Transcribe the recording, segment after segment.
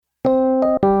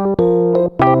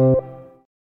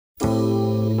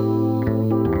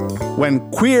when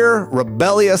queer,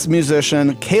 rebellious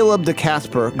musician Caleb de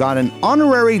Casper got an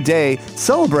honorary day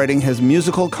celebrating his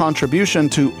musical contribution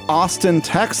to Austin,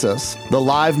 Texas, the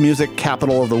live music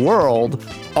capital of the world,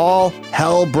 all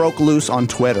hell broke loose on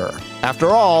Twitter.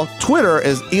 After all, Twitter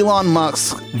is Elon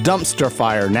Musk's dumpster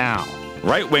fire now.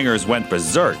 Right-wingers went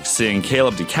berserk seeing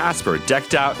Caleb de Casper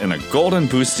decked out in a golden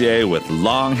bustier with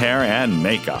long hair and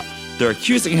makeup. They're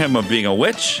accusing him of being a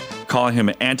witch, calling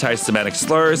him anti-Semitic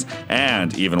slurs,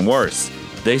 and even worse,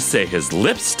 they say his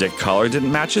lipstick color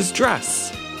didn't match his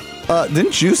dress.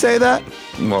 Didn't you say that?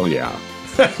 Well, yeah.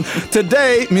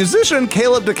 Today, musician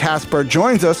Caleb de Casper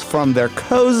joins us from their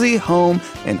cozy home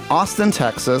in Austin,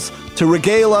 Texas, to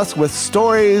regale us with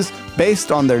stories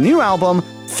based on their new album,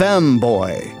 Femme.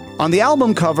 On the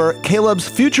album cover, Caleb's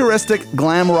futuristic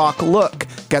glam rock look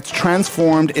gets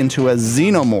transformed into a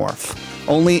xenomorph.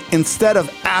 Only instead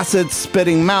of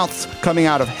acid-spitting mouths coming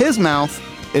out of his mouth,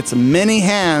 it's many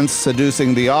hands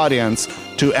seducing the audience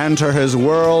to enter his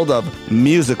world of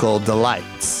musical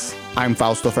delights. I'm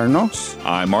Fausto Fernos.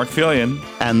 I'm Mark Fillion.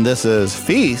 And this is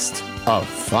Feast of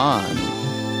Fun.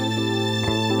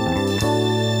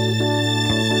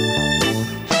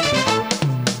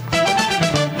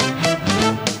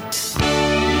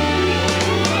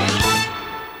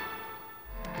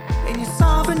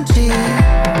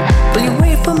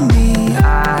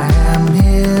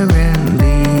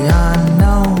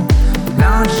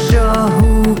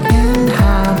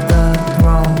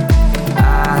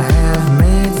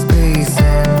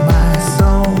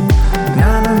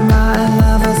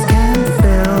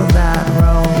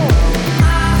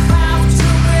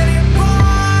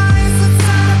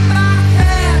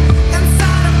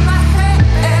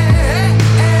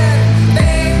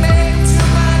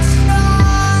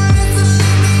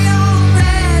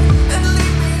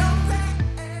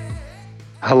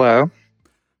 Hello.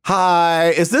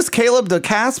 Hi, is this Caleb de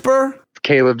Casper?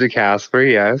 Caleb de Casper,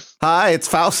 yes. Hi, it's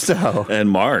Fausto. And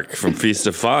Mark from Feast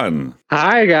of Fun.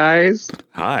 Hi, guys.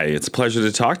 Hi, it's a pleasure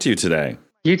to talk to you today.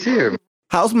 You too.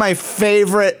 How's my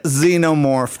favorite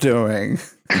xenomorph doing?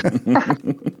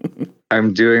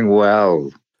 I'm doing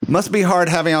well. Must be hard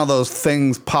having all those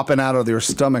things popping out of your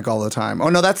stomach all the time. Oh,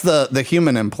 no, that's the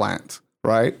human implant,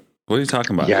 right? What are you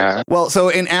talking about? Yeah. Well, so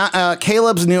in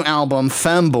Caleb's new album,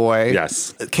 Femme,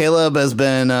 Yes. Caleb has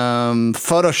been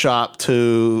photoshopped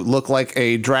to look like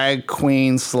a drag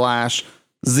queen /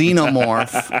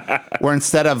 xenomorph, where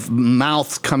instead of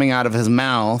mouths coming out of his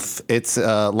mouth, it's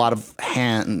a lot of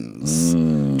hands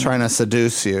trying to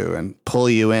seduce you and pull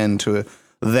you into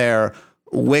their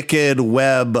wicked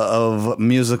web of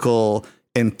musical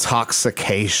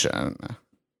intoxication.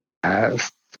 Yes.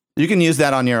 You can use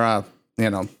that on your,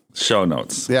 Show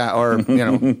notes. yeah, or,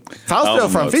 Fausto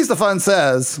from notes. Feast of Fun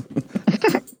says.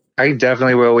 I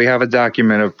definitely will. We have a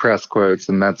document of press quotes,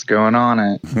 and that's going on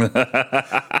it.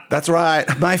 That's right.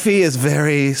 My fee is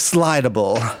very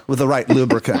slidable with the right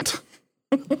lubricant.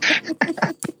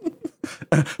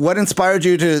 What inspired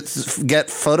you to get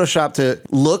Photoshop to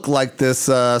look like this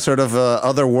sort of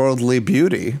otherworldly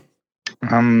beauty?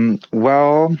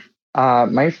 Well,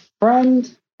 my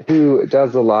friend who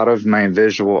does a lot of my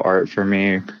visual art for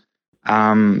me.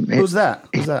 Who's that?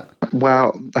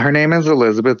 Well, her name is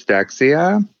Elizabeth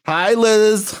Dexia. Hi,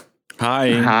 Liz.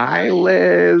 Hi. Hi,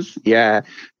 Liz. Yeah.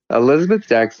 Elizabeth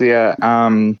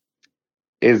Dexia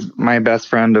is my best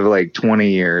friend of like 20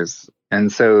 years.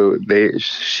 And so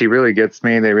she really gets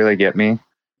me. They really get me.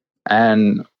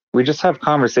 And we just have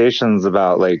conversations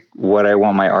about like what I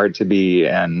want my art to be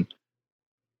and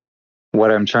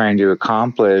what I'm trying to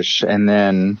accomplish. And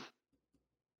then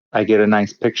I get a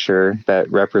nice picture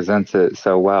that represents it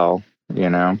so well,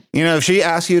 If she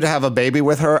asked you to have a baby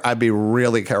with her, I'd be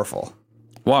really careful.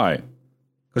 Why?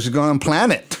 Because she's going to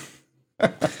plant it.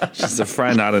 She's a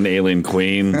friend, not an alien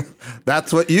queen.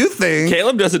 That's what you think.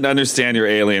 Caleb doesn't understand your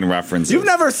alien references. You've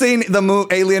never seen the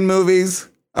alien movies?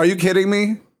 Are you kidding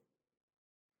me?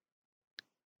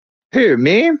 Who,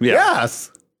 me? Yeah.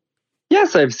 Yes.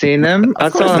 Yes, I've seen them. I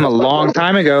saw them a long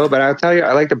time ago, but I'll tell you,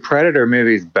 I like the Predator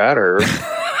movies better.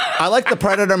 I like the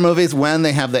Predator movies when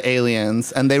they have the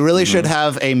aliens, and they really should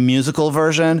have a musical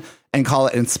version and call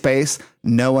it In Space,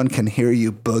 No One Can Hear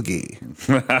You Boogie.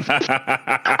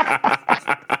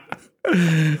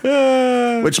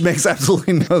 Which makes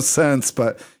absolutely no sense.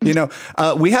 But,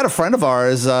 we had a friend of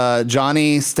ours,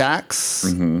 Johnny Stacks,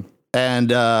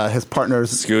 and his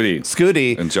partners,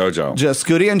 Scooty and JoJo.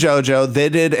 Scooty and JoJo, they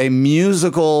did a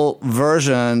musical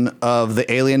version of the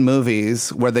Alien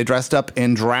movies where they dressed up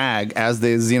in drag as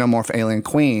the xenomorph alien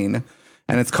queen.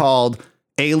 And it's called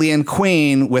Alien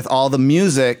Queen, with all the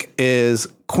music is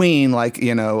Queen, like,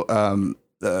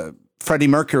 Freddie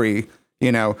Mercury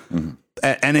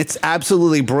And it's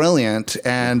absolutely brilliant.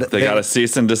 And they got a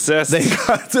cease and desist.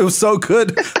 It was so good.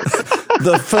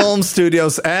 The film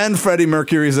studios and Freddie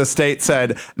Mercury's estate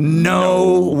said,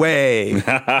 no way.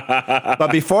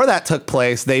 But before that took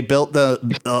place, they built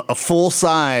a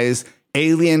full-size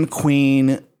Alien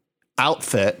Queen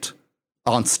outfit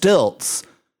on stilts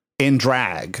in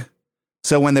drag.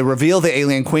 So when they reveal the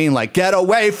Alien Queen, like, get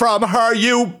away from her,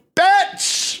 you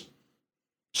bitch!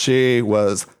 She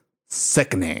was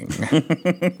sickening.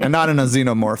 And not in a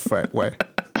Xenomorph way.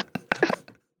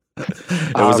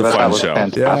 It was a fun show.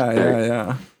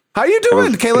 Yeah. How you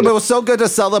doing, Caleb? It was so good to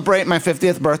celebrate my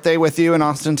 50th birthday with you in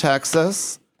Austin,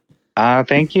 Texas.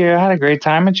 Thank you. I had a great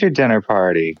time at your dinner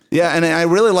party. Yeah, and I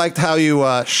really liked how you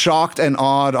shocked and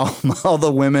awed all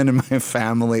the women in my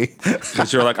family.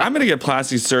 Because you're like, I'm going to get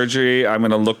plastic surgery. I'm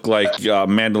going to look like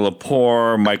Amanda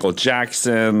Lepore, Michael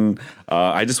Jackson.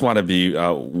 I just want to be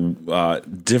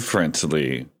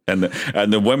differently. And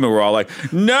the women were all like,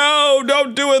 no,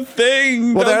 don't do a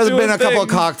thing. Well, there's been a couple of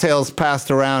cocktails passed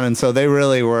around, and so they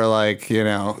really were like,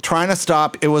 trying to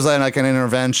stop. It was like an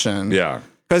intervention. Yeah.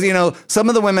 Because, some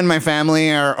of the women in my family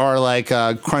are like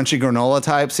crunchy granola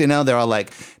types, they're all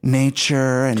like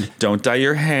nature and... Don't dye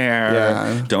your hair.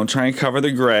 Yeah. Don't try and cover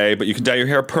the gray, but you can dye your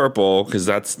hair purple because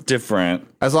that's different.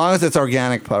 As long as it's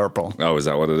organic purple. Oh, is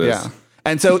that what it is? Yeah.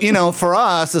 And so, for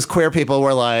us as queer people,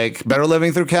 we're like, better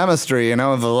living through chemistry,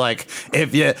 like,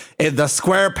 if the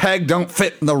square peg don't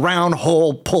fit in the round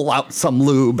hole, pull out some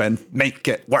lube and make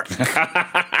it work.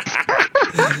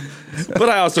 But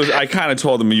I kind of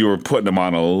told them you were putting them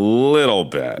on a little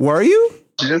bit. Were you?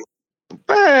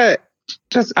 I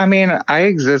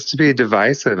exist to be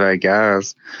divisive, I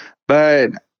guess.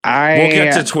 But We'll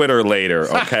get to Twitter later,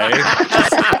 okay?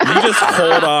 You just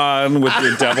hold on with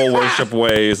your devil worship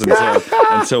ways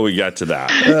until we get to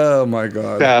that. Oh, my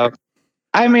God. So,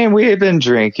 we have been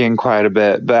drinking quite a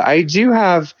bit, but I do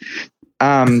have,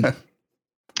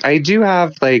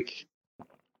 like,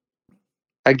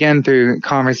 again, through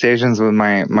conversations with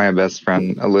my best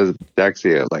friend, Elizabeth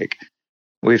Dexia, like,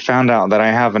 we found out that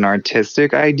I have an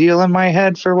artistic ideal in my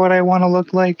head for what I want to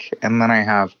look like, and then I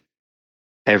have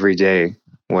every day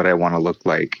what I want to look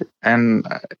like. And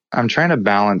I'm trying to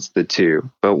balance the two,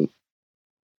 but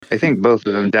I think both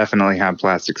of them definitely have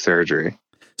plastic surgery.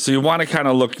 So you want to kind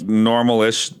of look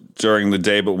normal-ish during the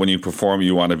day, but when you perform,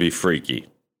 you want to be freaky.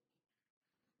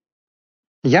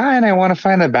 Yeah, and I want to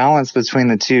find a balance between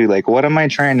the two. Like, what am I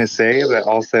trying to say, but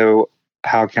also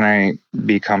how can I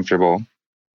be comfortable?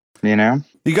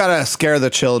 You got to scare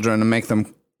the children and make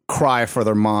them cry for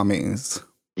their mommies.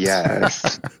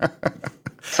 Yes.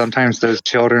 Sometimes those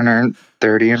children are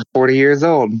 30 and 40 years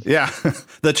old. Yeah,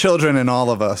 the children in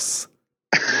all of us.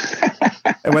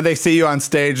 And when they see you on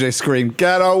stage, they scream,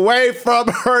 "Get away from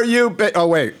her, you bitch." Oh,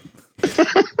 wait.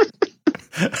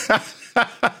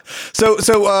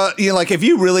 So, like, if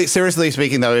you really, seriously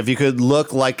speaking, though, if you could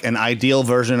look like an ideal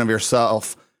version of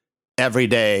yourself every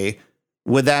day,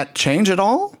 would that change at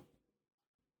all?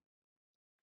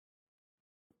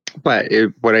 But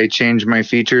would I change my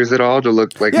features at all to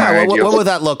look like my ideal? What would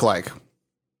that look like?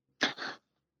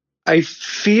 I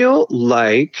feel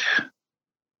like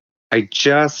I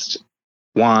just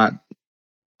want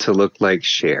to look like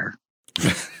Cher.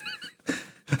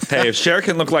 Hey, if Cher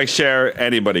can look like Cher,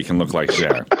 anybody can look like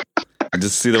Cher. I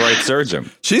just see the right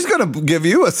surgeon. She's going to give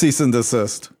you a cease and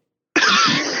desist.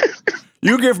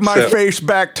 You give my face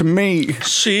back to me.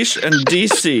 Sheesh and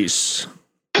decease.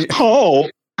 Oh.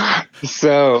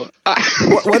 So,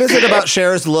 what is it about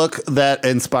Cher's look that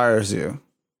inspires you?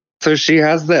 So she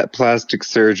has that plastic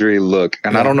surgery look,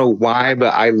 and I don't know why,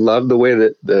 but I love the way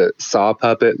that the saw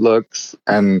puppet looks,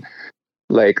 and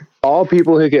like all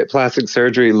people who get plastic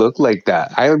surgery look like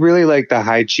that. I really like the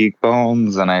high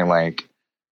cheekbones, and I like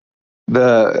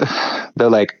the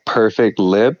like perfect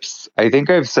lips. I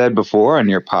think I've said before on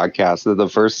your podcast that the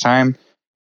first time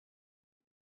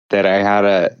that I had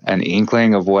an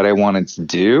inkling of what I wanted to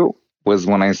do was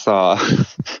when I saw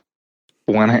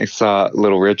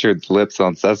Little Richard's lips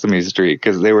on Sesame Street,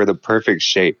 because they were the perfect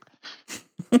shape.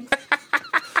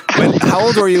 How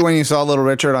old were you when you saw Little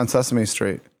Richard on Sesame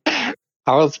Street?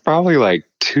 I was probably like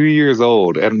 2 years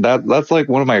old, and that's like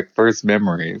one of my first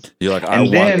memories. You're like, I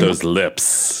want those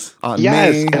lips.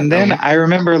 Yes, and then I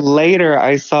remember later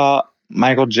I saw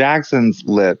Michael Jackson's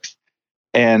lips,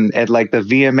 and at like the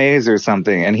VMAs or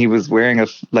something, and he was wearing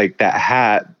that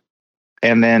hat,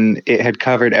 and then it had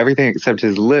covered everything except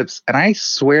his lips, and I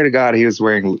swear to God he was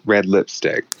wearing red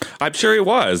lipstick. I'm sure he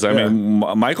was. I mean,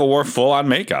 Michael wore full on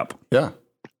makeup. Yeah.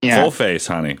 Full face,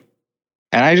 honey.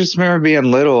 And I just remember being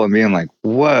little and being like,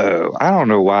 whoa, I don't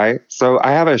know why. So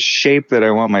I have a shape that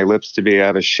I want my lips to be. I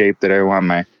have a shape that I want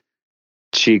my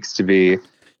cheeks to be.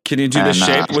 Can you do the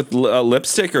shape with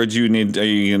lipstick, or are you going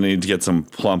to need to get some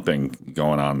plumping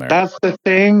going on there? That's the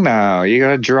thing, though. You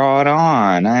got to draw it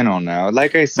on. I don't know.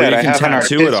 Like I said, I have an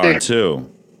artistic... it on,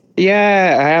 too.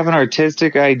 Yeah, I have an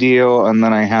artistic ideal, and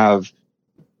then I have,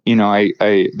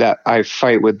 I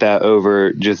fight with that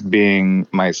over just being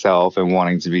myself and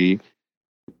wanting to be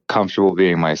comfortable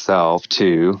being myself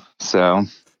too. So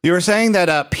you were saying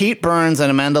that Pete Burns and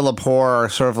Amanda Lepore are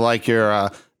sort of like your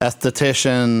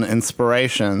esthetician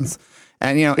inspirations,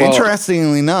 and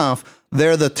interestingly enough,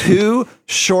 they're the two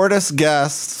shortest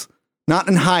guests, not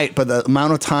in height, but the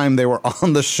amount of time they were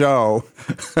on the show.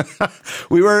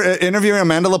 We were interviewing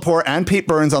Amanda Lepore and Pete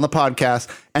Burns on the podcast,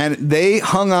 and they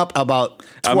hung up about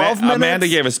 12 minutes. Amanda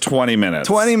gave us 20 minutes.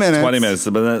 20 minutes.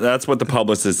 But that's what the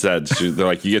publicist said. They're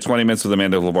like, you get 20 minutes with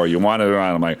Amanda Lepore. You want it or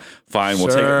not? I'm like, fine, we'll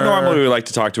take it. Normally, we like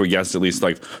to talk to a guest at least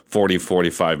like 40,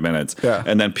 45 minutes. Yeah.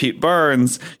 And then Pete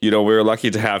Burns, we were lucky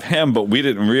to have him, but we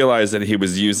didn't realize that he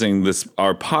was using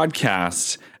our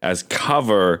podcast as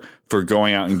cover for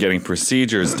going out and getting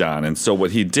procedures done. And so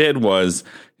what he did was,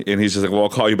 and he's just like, well, I'll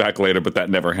call you back later, but that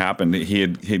never happened.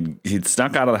 He'd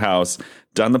snuck out of the house,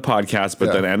 done the podcast,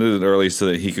 but then ended it early so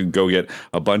that he could go get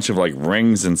a bunch of like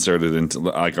rings inserted into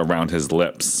like around his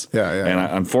lips. And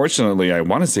unfortunately, I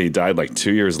want to say he died like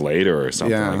 2 years later or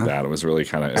something like that. It was really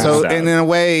kind of so. sad. And in a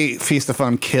way, Feast of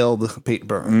Fun killed Pete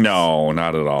Burns. No,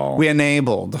 not at all. We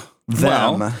enabled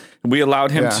them. Well, we allowed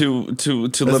him to live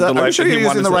the life. Are you sure you're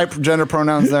using the right gender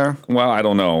pronouns there? Well, I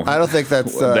don't know. I don't think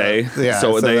that's they.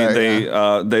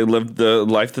 They lived the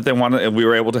life that they wanted, and we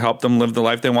were able to help them live the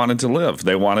life they wanted to live.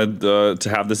 They wanted to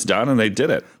have this done, and they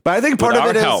did it. But I think part of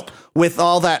it is with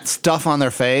all that stuff on their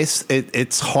face,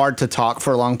 it's hard to talk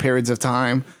for long periods of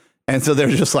time, and so they're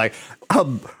just like,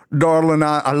 darling,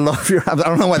 I love you. I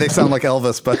don't know why they sound like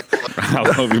Elvis, but I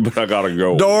love you, but I gotta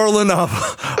go. Darling,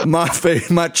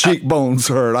 my cheekbones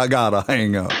hurt. I gotta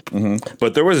hang up. Mm-hmm.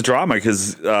 But there was drama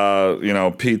because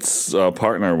Pete's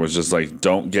partner was just like,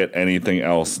 "Don't get anything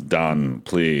else done,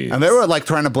 please." And they were like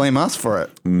trying to blame us for it.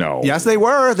 No. Yes, they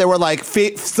were. They were like,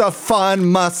 "Feast of Fun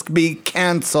must be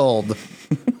canceled."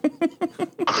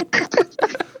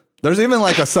 There's even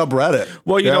like a subreddit.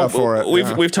 Well, for it.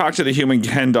 We've talked to the human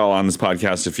Ken doll on this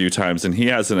podcast a few times, and he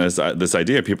has this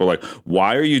idea. People are like,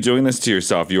 why are you doing this to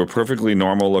yourself? You were perfectly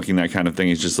normal looking, that kind of thing.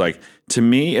 He's just like, to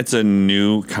me, it's a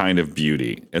new kind of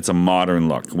beauty. It's a modern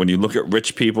look. When you look at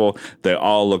rich people, they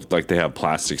all look like they have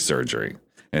plastic surgery.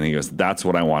 And he goes, that's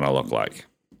what I want to look like.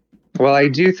 Well, I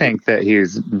do think that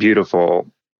he's beautiful.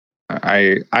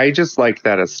 I just like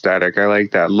that aesthetic. I like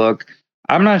that look.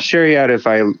 I'm not sure yet if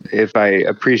I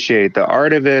appreciate the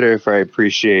art of it or if I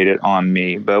appreciate it on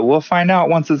me, but we'll find out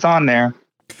once it's on there.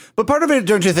 But part of it,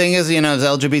 don't you think, is, is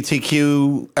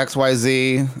LGBTQ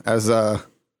XYZ,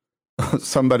 as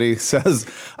somebody says,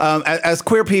 as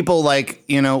queer people, like,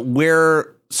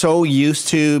 we're so used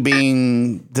to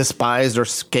being despised or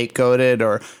scapegoated,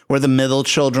 or we're the middle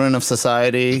children of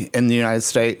society in the United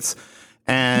States.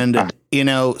 And,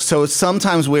 so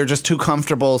sometimes we're just too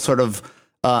comfortable sort of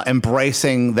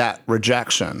embracing that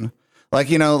rejection.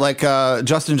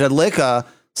 Justin Jedlicka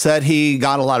said he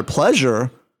got a lot of pleasure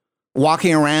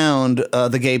walking around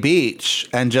the gay beach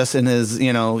and just in his,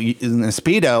 in a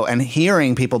Speedo, and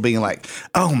hearing people being like,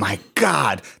 oh my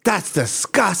God, that's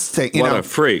disgusting. What a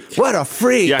freak. What a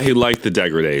freak. Yeah, he liked the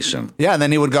degradation. Yeah, and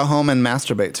then he would go home and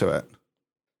masturbate to it.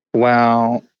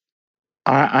 Well,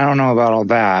 I don't know about all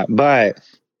that, but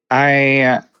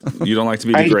You don't like to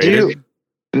be degraded?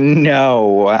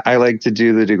 No, I like to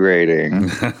do the degrading.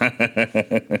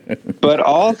 But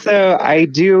also, I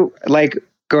do like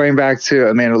going back to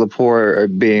Amanda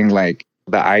Lepore being like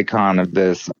the icon of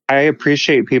this. I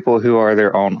appreciate people who are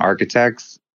their own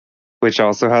architects, which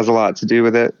also has a lot to do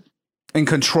with it. In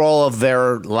control of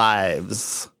their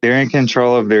lives. They're in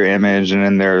control of their image and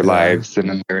in their lives and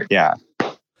in their,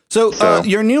 So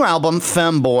your new album,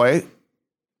 Femme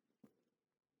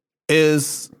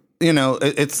is,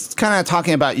 it's kind of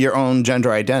talking about your own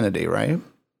gender identity, right?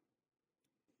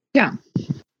 Yeah.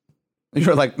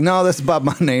 You're like, no, this is Bob,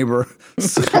 my neighbor.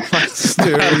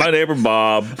 My neighbor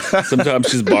Bob. Sometimes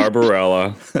she's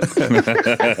Barbarella.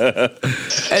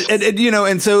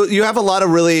 and so you have a lot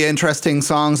of really interesting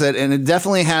songs and it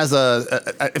definitely has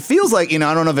it feels like, I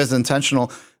don't know if it's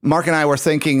intentional. Mark and I were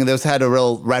thinking this had a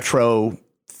real retro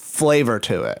flavor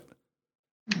to it.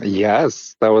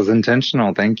 Yes, that was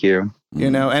intentional. Thank you.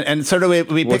 And sort of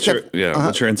we picked up.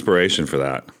 What's your inspiration for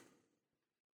that?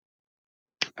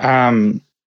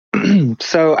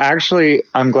 So actually,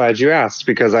 I'm glad you asked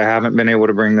because I haven't been able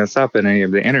to bring this up in any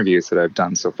of the interviews that I've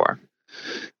done so far.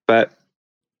 But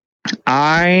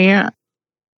I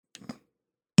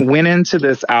went into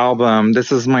this album.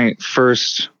 This is my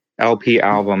first LP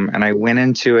album, and I went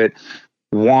into it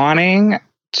wanting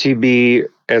to be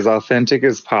as authentic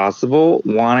as possible,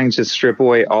 wanting to strip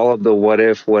away all of the what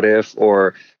if,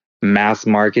 or mass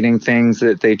marketing things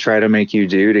that they try to make you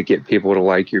do to get people to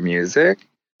like your music.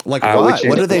 Like what?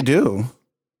 What do they do?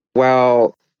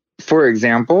 Well, for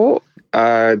example,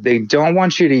 they don't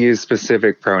want you to use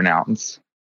specific pronouns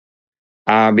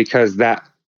because that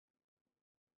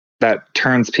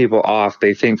turns people off.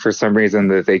 They think for some reason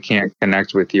that they can't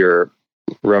connect with your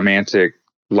romantic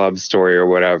love story or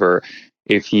whatever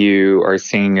if you are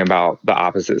singing about the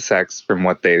opposite sex from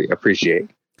what they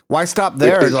appreciate. Why stop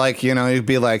there? Like, you'd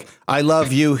be like, I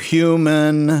love you,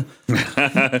 human.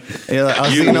 You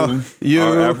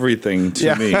are everything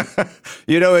to me.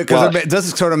 Because it does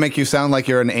sort of make you sound like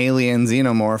you're an alien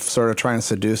xenomorph sort of trying to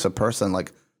seduce a person,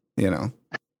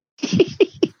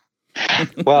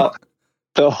 Well,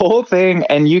 the whole thing,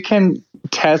 and you can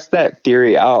test that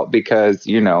theory out because,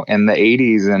 in the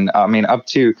 80s and up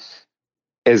to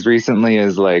as recently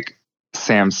as like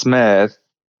Sam Smith,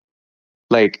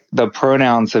 like the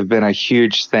pronouns have been a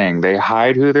huge thing. They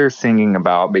hide who they're singing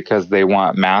about because they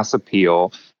want mass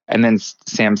appeal. And then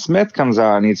Sam Smith comes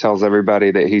out and he tells everybody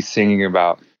that he's singing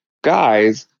about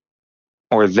guys,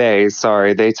 or they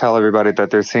tell everybody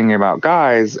that they're singing about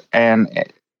guys.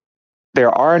 And there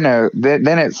are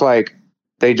then it's like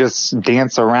they just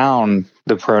dance around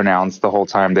the pronouns the whole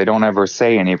time. They don't ever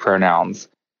say any pronouns.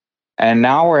 And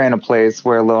now we're in a place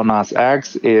where Lil Nas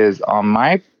X is on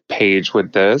my page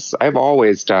with this. I've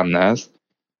always done this,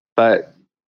 but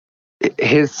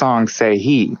his songs say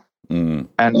he.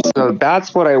 And so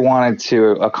that's what I wanted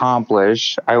to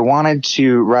accomplish. I wanted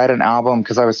to write an album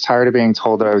because I was tired of being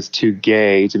told that I was too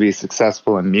gay to be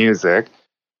successful in music.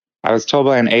 I was told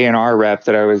by an A&R rep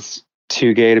that I was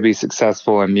too gay to be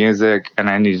successful in music and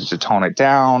I needed to tone it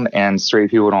down, and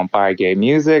straight people don't buy gay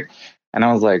music. And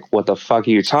I was like, what the fuck are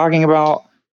you talking about?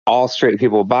 All straight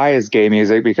people buy is gay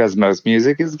music because most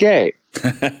music is gay.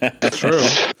 True.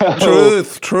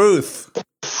 Truth.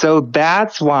 So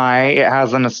that's why it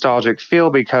has a nostalgic feel,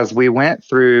 because we went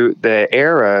through the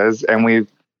eras and we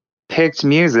picked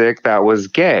music that was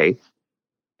gay.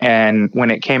 And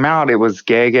when it came out, it was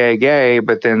gay,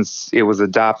 but then it was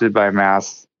adopted by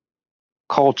mass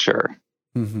culture.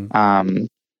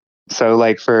 So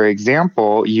like, for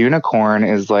example, Unicorn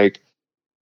is like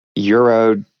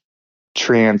Euro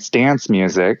trance dance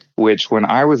music, which when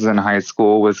I was in high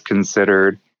school was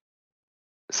considered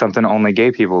something only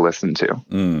gay people listen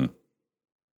to.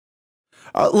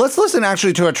 Let's listen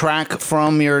actually to a track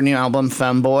from your new album,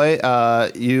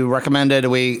 Femboy. You recommended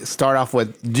we start off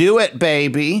with Do It,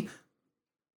 Baby.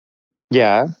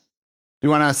 Yeah. You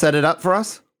want to set it up for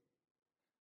us?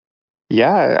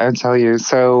 Yeah, I'll tell you.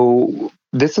 So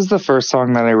this is the first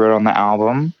song that I wrote on the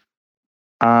album.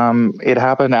 It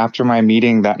happened after my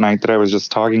meeting that night that I was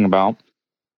just talking about.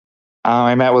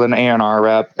 I met with an A&R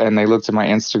rep, and they looked at my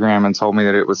Instagram and told me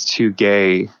that it was too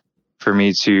gay for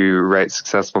me to write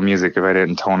successful music if I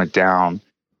didn't tone it down.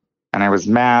 And I was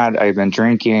mad. I'd been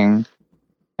drinking.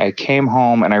 I came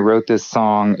home and I wrote this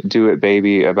song, Do It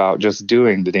Baby, about just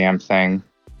doing the damn thing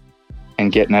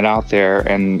and getting it out there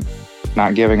and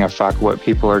not giving a fuck what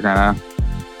people are gonna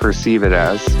perceive it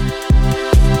as.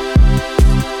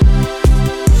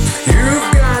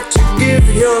 You've got to give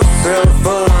yourself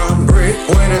a break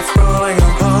when it's falling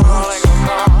apart.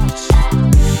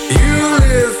 You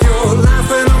live your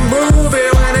life in a movie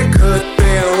when it could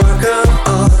be a work of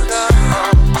art.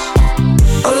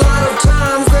 A lot of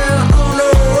times there are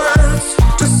no words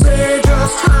to say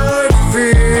just how it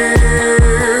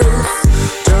feels.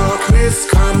 Darkness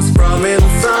comes from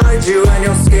inside you and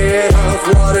you're scared of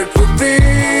what it would be.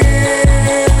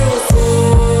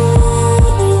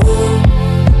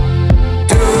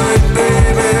 Do it,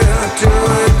 baby.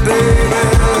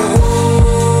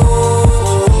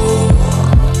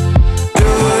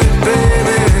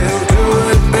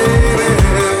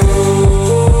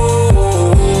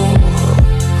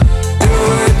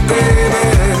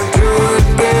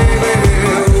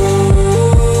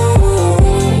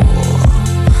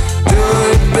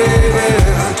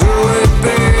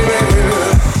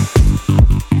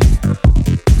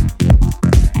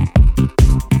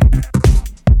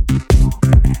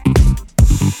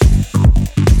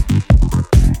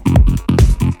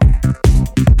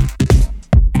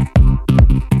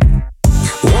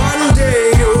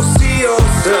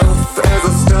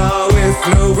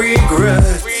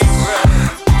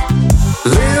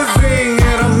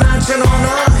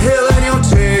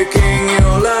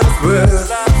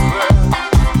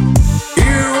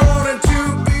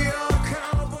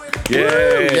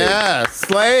 Yay! Yeah,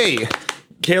 slay.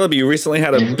 Caleb, you recently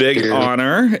had a big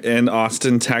honor in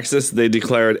Austin, Texas. They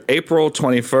declared April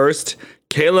 21st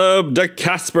Caleb de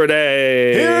Casper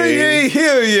Day.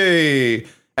 Hear ye.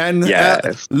 And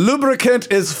Yes.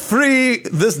 lubricant is free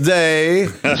this day,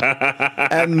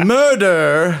 and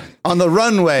murder on the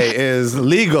runway is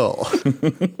legal.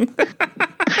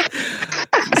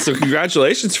 So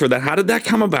congratulations for that. How did that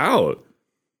come about?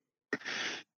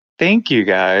 Thank you,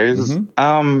 guys.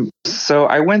 So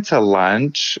I went to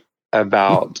lunch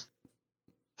about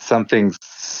something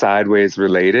sideways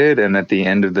related, and at the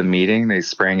end of the meeting, they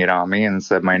sprang it on me and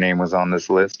said my name was on this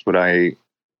list. Would I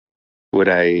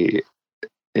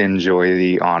enjoy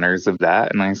the honors of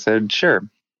that? And I said, sure.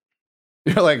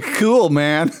 You're like, cool,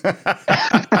 man.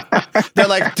 They're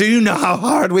like, do you know how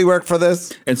hard we work for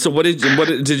this? And so what did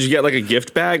you get, like a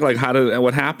gift bag? Like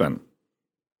what happened?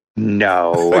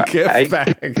 No, A gift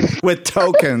bag with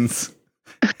tokens.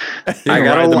 You I can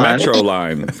got ride a the lunch. metro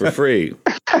line for free.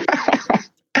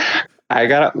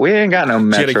 we ain't got no Did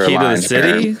you get metro a key to the line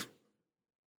city? here.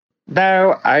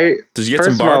 No, Did you get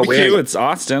first some of all, barbecue? It's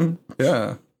Austin.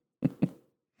 Yeah.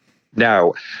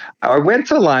 No, I went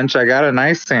to lunch. I got a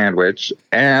nice sandwich,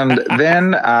 and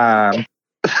then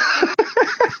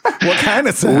What kind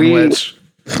of sandwich?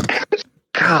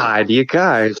 God, you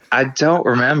guys, I don't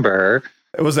remember.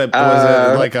 Was it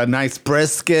like a nice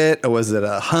brisket, or was it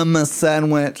a hummus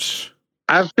sandwich?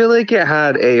 I feel like it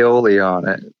had aioli on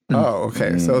it. Oh,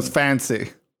 okay. So it's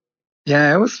fancy.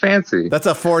 Yeah, it was fancy. That's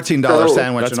a $14 So,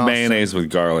 sandwich. That's in Austin. mayonnaise with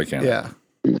garlic in it. Yeah.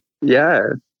 Yeah.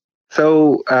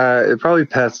 So probably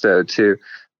pesto too,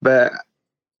 but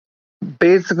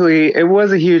basically it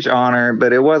was a huge honor,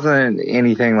 but it wasn't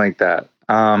anything like that.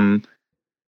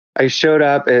 I showed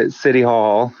up at City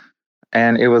Hall,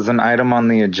 and it was an item on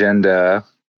the agenda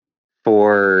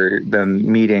for the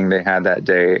meeting they had that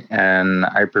day, and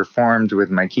I performed with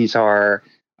my guitar.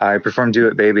 I performed "Do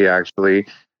It Baby" actually,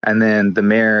 and then the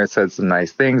mayor said some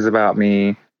nice things about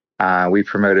me. We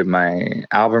promoted my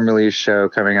album release show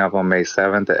coming up on May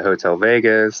 7th at Hotel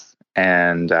Vegas,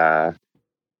 and And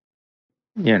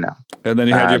then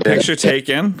you had your picture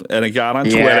taken, and it got on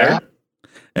Twitter.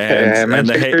 And a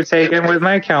picture taken with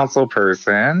my council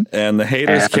person. And the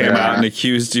haters came out and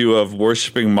accused you of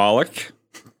worshiping Moloch.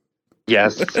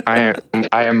 Yes, I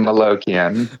am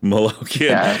Molochian. Molochian.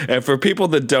 Yeah. And for people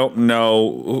that don't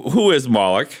know, who is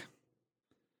Moloch?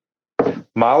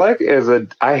 Moloch is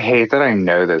I hate that I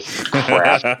know this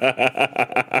crap.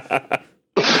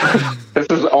 This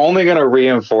is only going to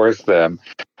reinforce them.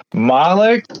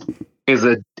 Moloch is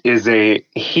a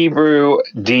Hebrew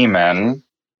demon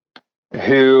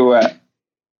who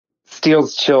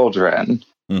steals children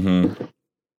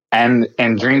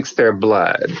and drinks their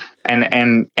blood.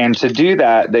 And to do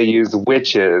that, they use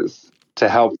witches to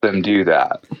help them do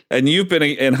that. And you've been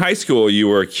in high school, you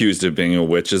were accused of being a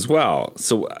witch as well.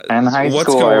 So In high what's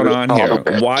school, I going was on called here? a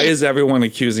witch. Why is everyone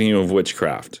accusing you of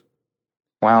witchcraft?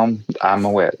 Well, I'm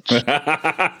a witch.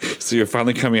 So you're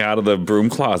finally coming out of the broom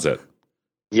closet.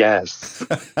 Yes.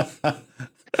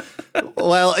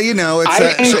 Well, I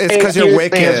think it's they because you're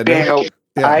accuse me of wicked. being a-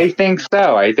 Yeah. I think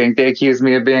so. I think they accuse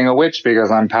me of being a witch because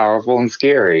I'm powerful and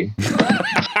scary.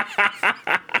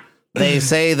 They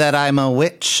say that I'm a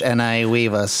witch and I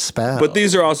weave a spell. But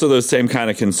these are also those same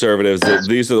kind of conservatives.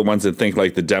 These are the ones that think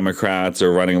like the Democrats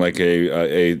are running like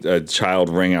a child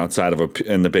ring outside of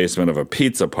in the basement of a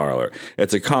pizza parlor.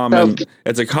 It's a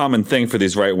common thing for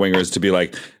these right wingers to be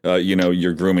like,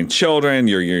 you're grooming children,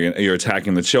 you're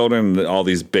attacking the children, all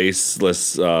these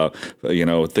baseless,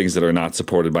 things that are not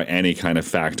supported by any kind of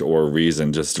fact or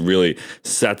reason. Just really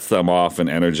sets them off and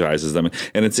energizes them,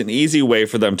 and it's an easy way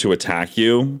for them to attack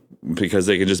you. Because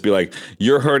they can just be like,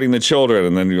 you're hurting the children.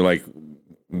 And then you're like,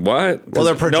 what? Well,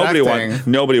 they're projecting.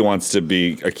 Nobody wants to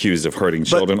be accused of hurting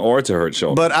children or to hurt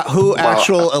children. But who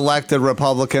actual elected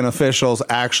Republican officials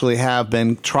actually have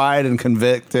been tried and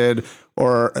convicted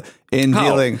or in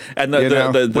dealing? And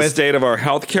the state of our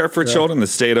healthcare for children, the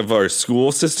state of our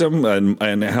school system, and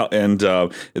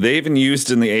they even used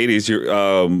in the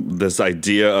 80s this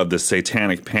idea of the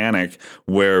satanic panic,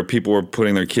 where people were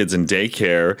putting their kids in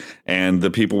daycare and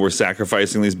the people were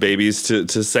sacrificing these babies to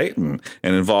Satan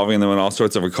and involving them in all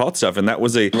sorts of occult stuff. And that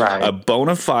was a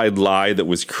bona fide lie that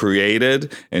was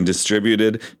created and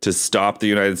distributed to stop the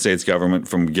United States government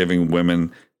from giving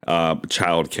women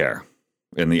child care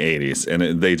in the 80s,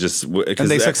 and they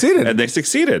succeeded. And they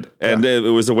succeeded. And it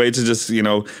was a way to just,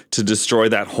 to destroy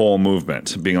that whole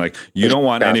movement, being like, you don't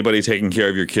want anybody taking care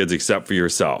of your kids except for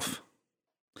yourself.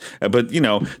 But,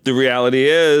 the reality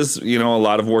is, a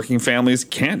lot of working families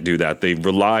can't do that. They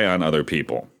rely on other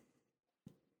people.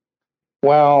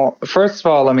 Well, first of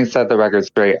all, let me set the record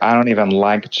straight. I don't even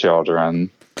like children.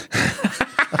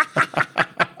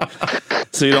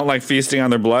 So you don't like feasting on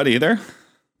their blood either?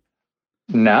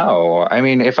 No. I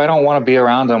mean, if I don't want to be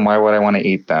around them, why would I want to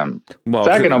eat them? Well,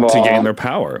 Second of to all, gain their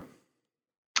power.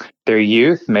 their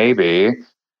youth, maybe.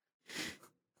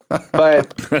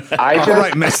 But I just... All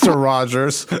right, Mr.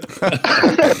 Rogers.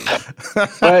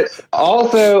 But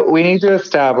also, we need to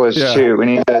establish, too, we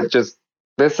need to just...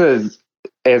 This is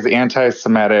as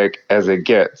anti-Semitic as it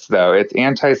gets, though. It's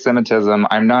anti-Semitism.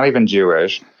 I'm not even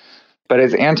Jewish. But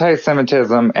it's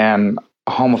anti-Semitism and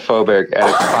homophobic at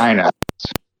its finest.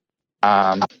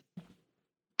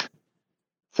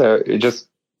 So it just...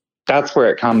 That's where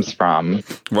it comes from.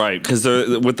 Right, because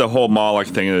with the whole Moloch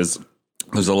thing is...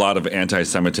 There's a lot of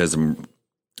anti-Semitism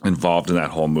involved in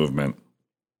that whole movement,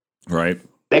 right?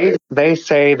 They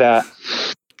say that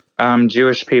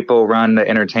Jewish people run the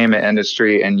entertainment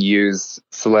industry and use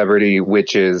celebrity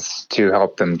witches to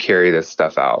help them carry this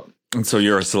stuff out. And so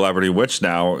you're a celebrity witch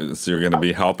now, so you're going to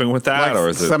be helping with that? Like or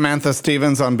is it Samantha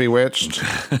Stevens on Bewitched?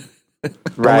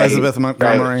 Right, Elizabeth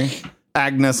Montgomery? Right.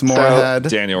 Agnes Moorehead?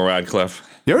 Daniel Radcliffe.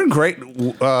 You're in great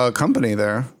company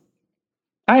there.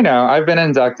 I know. I've been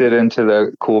inducted into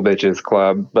the Cool Bitches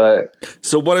Club, but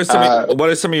so what are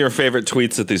some of your favorite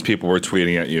tweets that these people were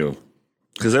tweeting at you?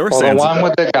 Because they were saying the one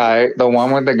with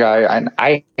the guy.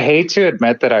 I hate to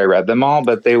admit that I read them all,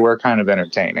 but they were kind of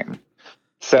entertaining.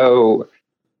 So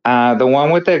the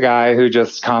one with the guy who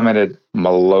just commented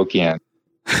Molochian.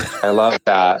 I love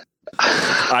that.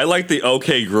 I like the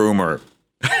OK groomer.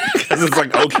 Because it's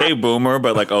like OK boomer,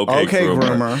 but like OK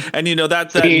groomer. And you know,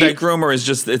 that groomer is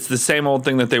just, it's the same old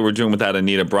thing that they were doing with that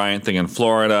Anita Bryant thing in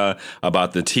Florida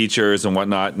about the teachers and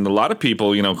whatnot. And a lot of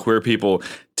people, you know, queer people,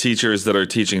 teachers that are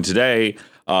teaching today,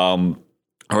 are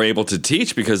able to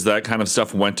teach because that kind of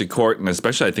stuff went to court, and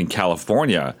especially I think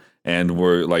California. And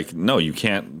we're like, no, you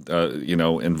can't,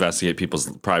 investigate people's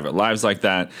private lives like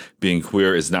that. Being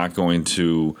queer is not going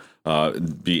to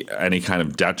be any kind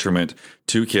of detriment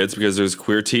to kids because there's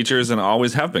queer teachers and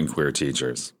always have been queer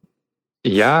teachers.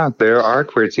 Yeah, there are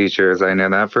queer teachers. I know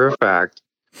that for a fact.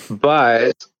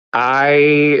 But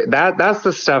that's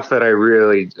the stuff that I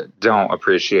really don't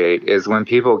appreciate is when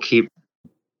people keep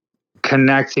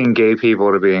connecting gay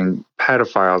people to being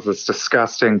pedophiles. It's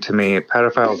disgusting to me.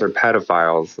 Pedophiles are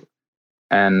pedophiles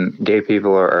and gay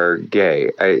people are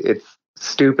gay. It's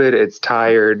stupid. It's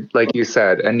tired. Like you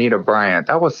said, Anita Bryant,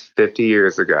 that was 50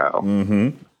 years ago.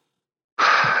 Mm-hmm.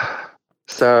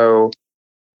 So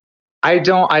I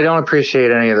don't appreciate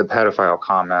any of the pedophile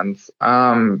comments.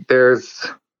 There's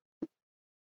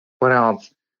what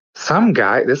else? Some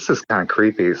guy, this is kind of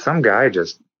creepy. Some guy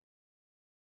just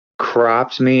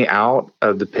cropped me out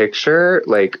of the picture.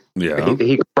 Like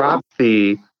he cropped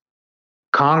the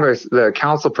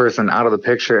council person out of the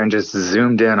picture and just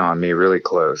zoomed in on me really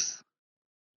close.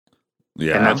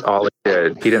 Yeah. And that's all he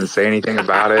did. He didn't say anything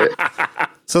about it.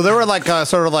 So there were like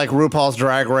sort of like RuPaul's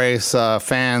Drag Race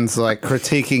fans like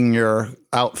critiquing your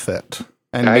outfit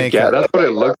and makeup. That's what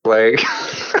it looked like.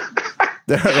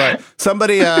 Right.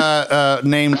 Somebody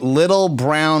named Little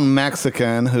Brown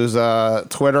Mexican, whose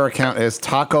Twitter account is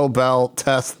Taco Bell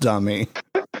Test Dummy.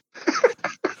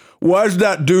 Why's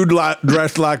that dude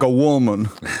dressed like a woman?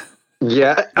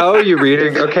 Yeah. Oh, you're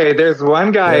reading? Okay, there's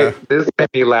one guy. Yeah. This made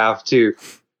me laugh too.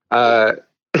 The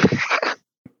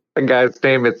guy's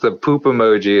name, it's a poop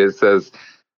emoji.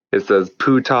 It says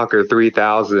Poo Talker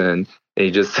 3000, and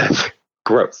he just says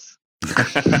gross.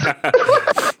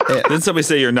 Didn't somebody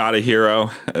say you're not a hero?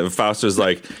 Fausto's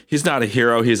like, he's not a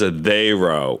hero, he's a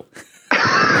they-ro.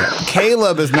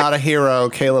 Caleb is not a hero.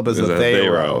 Caleb is a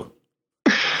they-ro.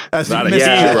 As you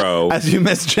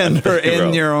misgender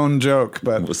in your own joke,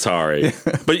 but sorry.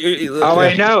 But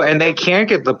I know, and they can't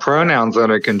get the pronouns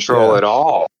under control at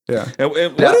all. Yeah.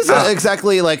 What is it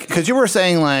exactly like? Because you were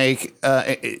saying like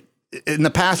in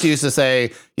the past you used to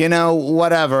say,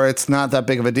 whatever, it's not that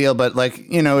big of a deal. But like,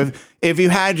 if you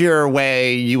had your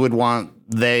way, you would want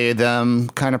they, them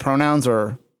kind of pronouns,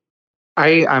 or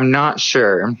I'm not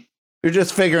sure. You're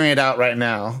just figuring it out right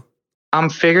now. I'm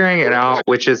figuring it out,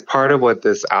 which is part of what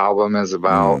this album is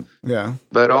about. Yeah.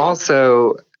 But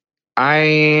also,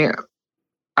 I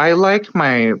like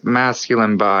my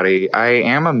masculine body. I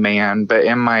am a man, but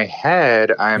in my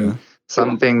head, I'm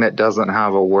something that doesn't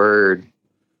have a word.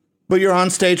 But your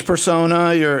on-stage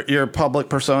persona, your public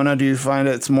persona, do you find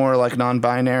it's more like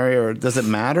non-binary, or does it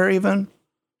matter even?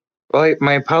 Well,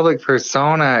 my public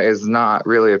persona is not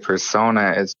really a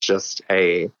persona. It's just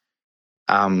a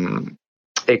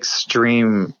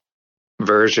extreme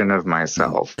version of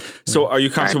myself. So are you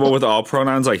comfortable with all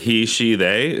pronouns like he, she,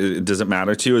 they? Does it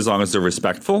matter to you as long as they're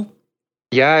respectful?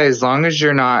 Yeah, as long as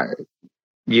you're not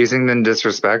using them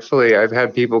disrespectfully. I've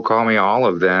had people call me all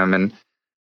of them, and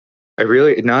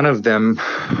none of them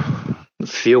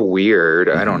feel weird.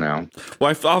 I don't know.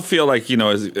 Well, I'll feel like,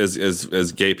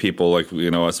 as gay people, like,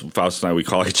 as Faust and I, we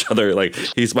call each other, like,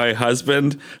 he's my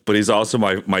husband, but he's also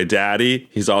my daddy.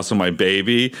 He's also my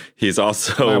baby. He's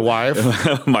also My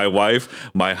wife. my wife,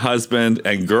 my husband,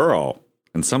 and girl.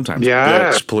 And sometimes,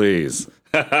 Yeah. bitch, please.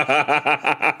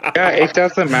 Yeah, it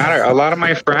doesn't matter. A lot of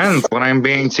my friends, when I'm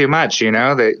being too much,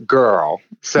 that girl.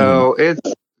 So it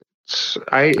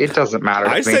doesn't matter.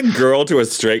 I said girl to a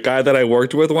straight guy that I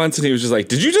worked with once, and he was just like,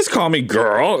 "Did you just call me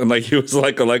girl?" And like he was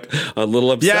like a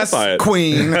little upset Yes, by it.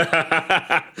 queen.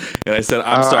 And I said,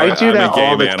 "I'm sorry, I do I'm that a gay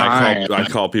all the man. time. I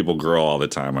call people girl all the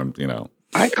time.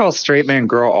 I call straight man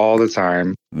girl all the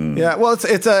time. Yeah, well,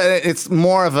 it's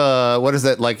more of a, what is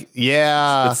it, like,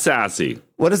 yeah. It's sassy.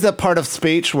 What is that part of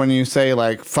speech when you say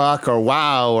like fuck or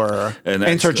wow or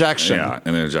interjection? Yeah,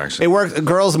 an interjection. It works.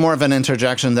 Girl's more of an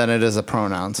interjection than it is a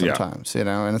pronoun sometimes,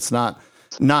 and it's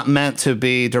not meant to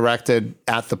be directed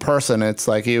at the person. It's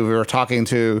like if you were talking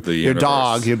to your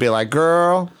dog, you'd be like,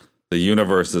 girl. The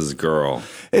universe is girl.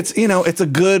 It's, it's a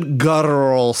good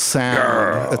guttural sound.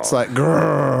 Girl. It's like,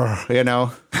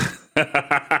 grrr,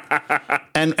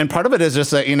 And part of it is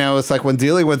just that, it's like when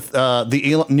dealing with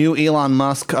the new Elon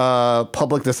Musk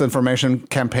public disinformation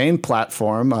campaign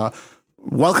platform,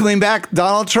 welcoming back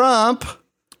Donald Trump.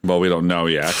 Well, we don't know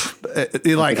yet.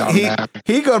 He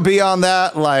gonna be on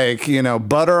that like,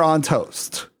 butter on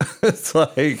toast. It's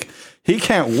like he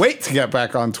can't wait to get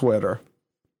back on Twitter.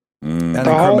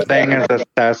 The whole thing is a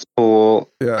cesspool.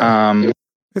 Yeah.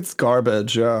 It's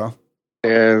garbage. Yeah.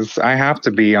 I have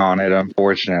to be on it,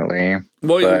 unfortunately.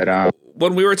 Well, but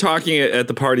when we were talking at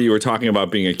the party, you were talking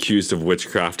about being accused of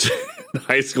witchcraft in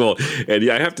high school, and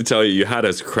I have to tell you had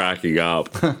us cracking up.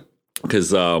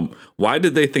 Because why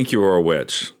did they think you were a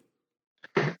witch?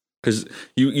 Because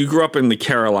you grew up in the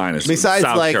Carolinas, besides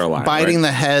South like Carolina, biting right?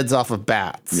 the heads off of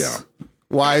bats. Yeah.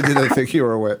 Why did they think you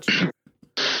were a witch?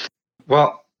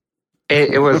 well,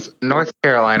 it was North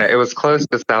Carolina. It was close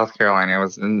to South Carolina. It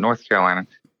was in North Carolina.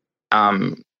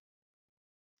 I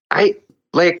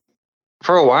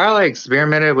for a while I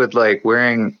experimented with like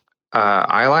wearing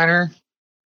eyeliner,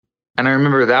 and I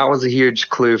remember that was a huge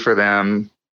clue for them.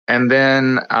 And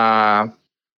then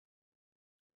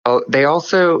they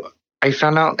also, I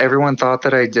found out everyone thought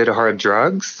that I did hard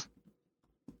drugs,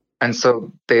 and so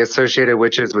they associated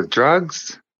witches with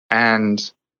drugs.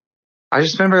 And I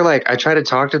just remember like I tried to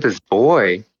talk to this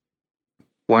boy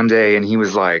one day, and he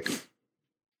was like,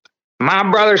 "My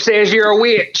brother says you're a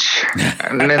witch,"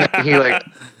 and then he like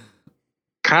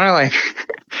kind of like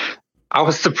I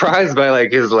was surprised by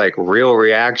like his like real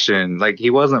reaction. Like he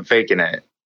wasn't faking it.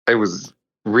 It was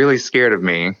really scared of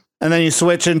me. And then you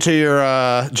switch into your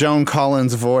Joan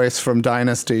Collins voice from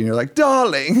Dynasty, and you're like,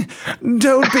 "Darling,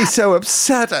 don't be so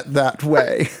upset at that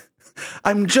way.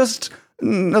 I'm just a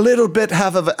little bit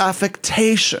of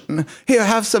affectation. Here,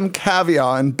 have some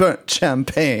caviar and burnt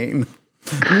champagne."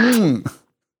 And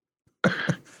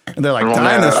they're like,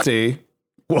 "Dynasty?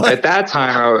 What?" At that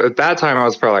time, I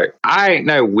was probably like, I ain't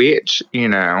no witch, But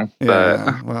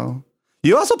Yeah, well,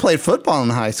 you also played football in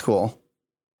high school.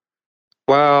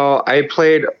 well, I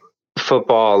played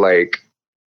football like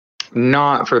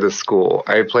not for the school.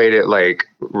 I played it like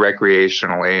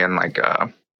recreationally and like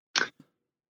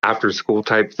after school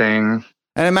type thing.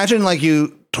 And imagine like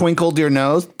you twinkled your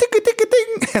nose, ding,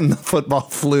 and the football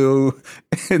flew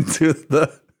into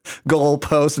the goal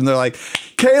post, and they're like,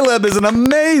 "Caleb is an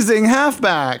amazing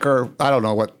halfback," or I don't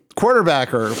know what,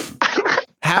 quarterback or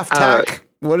half tack.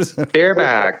 What is it?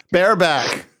 Bareback.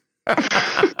 Bareback.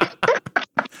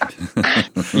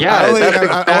 Yeah, I only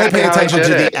that's pay exactly how I attention did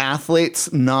to it. the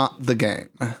athletes, not the game.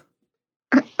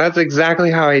 That's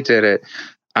exactly how I did it.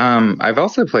 I've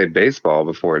also played baseball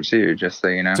before too, just so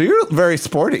you know. So you're very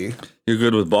sporty. You're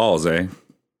good with balls, eh?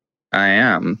 I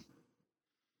am.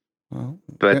 Well,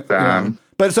 But yeah.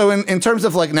 But so in terms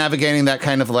of like navigating that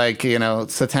kind of like,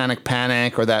 satanic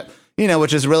panic or that,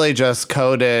 which is really just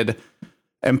coded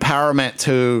empowerment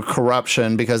to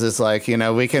corruption, because it's like,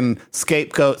 we can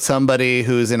scapegoat somebody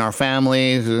who's in our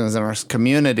family, who's in our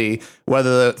community,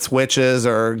 whether it's witches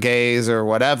or gays or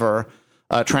whatever,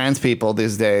 trans people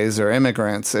these days or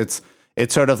immigrants.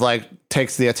 It sort of like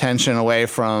takes the attention away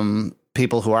from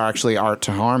people who are actually out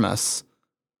to harm us.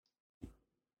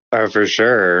 for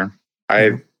sure.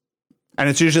 And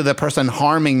it's usually the person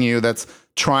harming you that's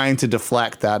trying to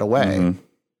deflect that away.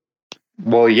 Mm-hmm.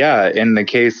 Well, yeah, in the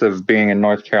case of being in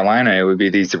North Carolina, it would be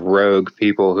these rogue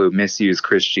people who misuse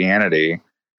Christianity.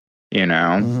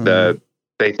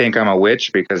 They think I'm a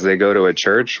witch because they go to a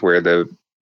church where the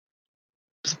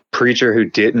preacher who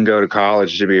didn't go to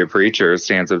college to be a preacher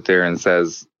stands up there and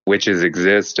says witches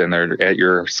exist and they're at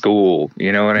your school.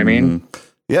 You know what I mean?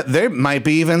 Yeah, they might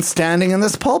be even standing in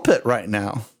this pulpit right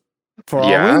now, for all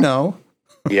we know.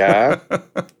 Yeah.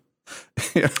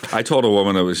 Yeah. I told a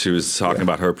woman that she was talking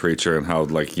about her preacher and how,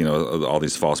 like, you know, all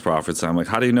these false prophets. I'm like,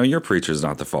 how do you know your preacher's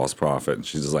not the false prophet? And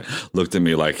she just like looked at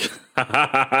me like,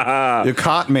 you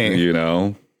caught me. You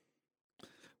know,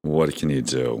 what can you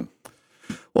do?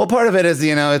 Well, part of it is,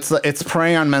 you know, it's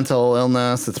preying on mental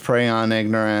illness. It's preying on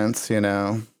ignorance, you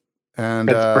know, and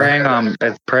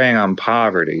it's preying on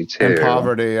poverty too. And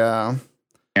poverty, yeah.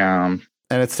 Yeah.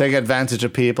 And it's taking advantage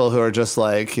of people who are just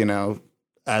like, you know,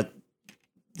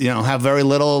 have very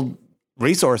little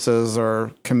resources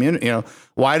or community. You know,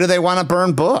 why do they want to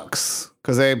burn books?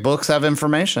 Because books have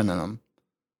information in them.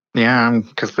 Yeah,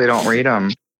 because they don't read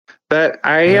them. But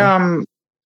to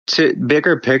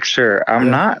bigger picture, I'm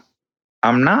not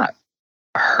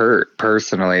hurt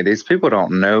personally. These people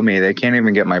don't know me. They can't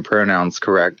even get my pronouns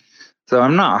correct. So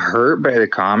I'm not hurt by the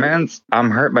comments. I'm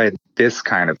hurt by this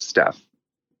kind of stuff.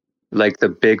 Like the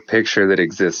big picture that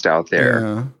exists out there.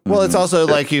 Yeah. Well, it's also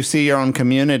like you see your own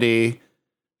community,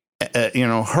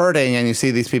 hurting, and you see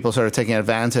these people sort of taking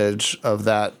advantage of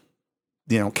that,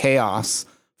 you know, chaos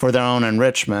for their own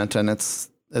enrichment, and it's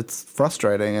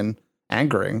frustrating and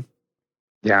angering.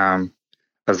 Yeah,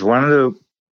 that's one of the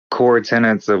core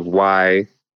tenets of why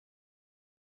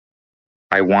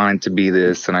I wanted to be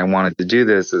this and I wanted to do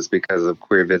this is because of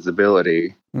queer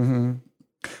visibility. Mm-hmm.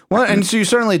 Well, and so you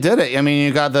certainly did it. I mean,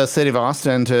 you got the city of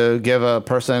Austin to give a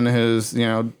person who's, you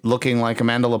know, looking like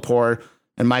Amanda Lepore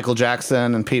and Michael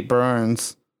Jackson and Pete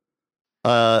Burns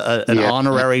an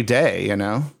honorary day, you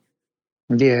know?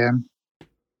 Yeah.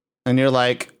 And you're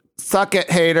like, suck it,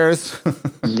 haters.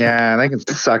 Yeah, they can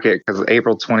suck it because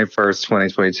April 21st,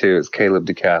 2022 is Caleb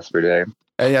DeCasper Day.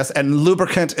 Yes, and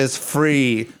lubricant is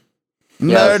free.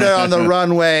 Murder on the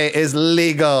runway is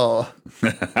legal.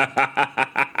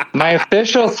 My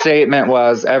official statement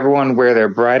was everyone wear their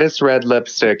brightest red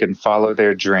lipstick and follow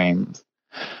their dreams.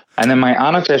 And then my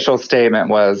unofficial statement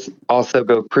was also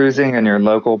go cruising in your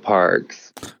local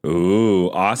parks. Ooh,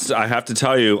 Austin. I have to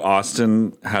tell you,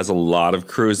 Austin has a lot of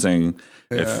cruising.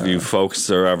 Yeah. If you folks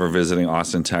are ever visiting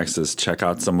Austin, Texas, check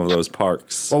out some of those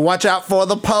parks. Well, watch out for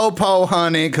the po-po,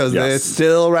 honey, because they're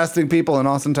still arresting people in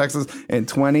Austin, Texas in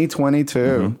 2022.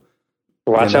 Mm-hmm.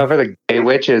 Watch out for the gay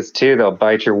witches, too. They'll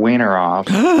bite your wiener off.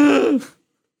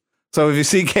 So if you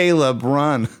see Caleb,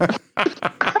 run.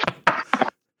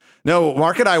 No,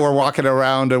 Mark and I were walking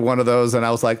around at one of those, and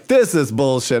I was like, this is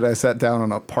bullshit. I sat down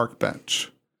on a park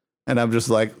bench, and I'm just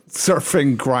like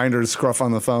surfing Grindr's scruff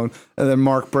on the phone. And then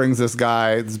Mark brings this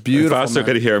guy, this beautiful Foster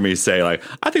could hear me say, like,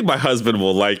 I think my husband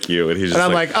will like you. And he's just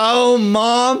I'm like, oh,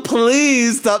 Mom,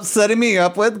 please stop setting me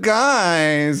up with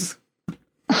guys.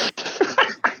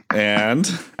 And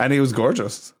he was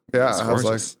gorgeous. Yeah, I was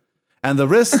like, and the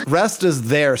rest is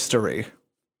their story.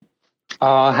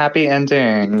 Oh, happy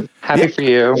ending. Happy for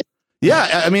you.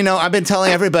 Yeah, I mean, I've been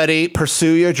telling everybody,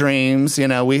 pursue your dreams. You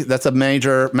know, that's a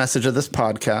major message of this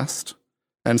podcast.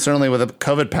 And certainly with a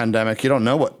COVID pandemic, you don't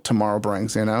know what tomorrow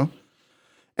brings, you know?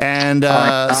 And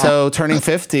so turning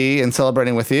 50 and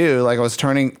celebrating with you, like I was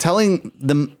telling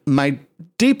my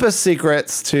deepest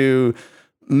secrets to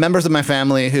members of my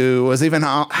family who was even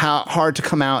hard to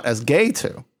come out as gay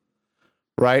to.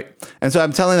 Right. And so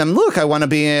I'm telling them, look, I want to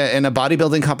be in a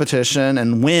bodybuilding competition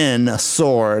and win a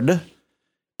sword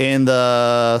in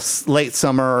the late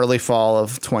summer, early fall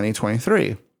of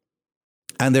 2023.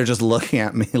 And they're just looking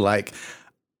at me like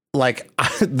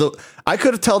I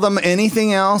could have told them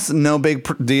anything else. No big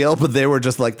deal. But they were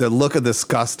just like the look of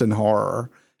disgust and horror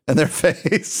in their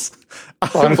face.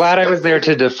 Well, I'm glad I was there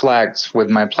to deflect with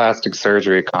my plastic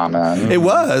surgery comment. It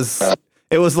was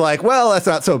like, well, that's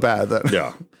not so bad then.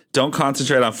 Yeah. Don't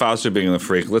concentrate on Fausto being the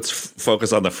freak. Let's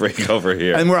focus on the freak over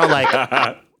here. And we're all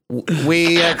like,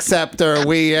 we accept her.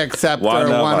 We accept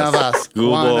one of us.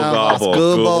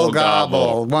 Google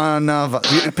gobble. One of us.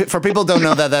 For people who don't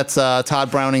know that's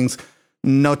Todd Browning's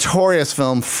notorious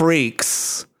film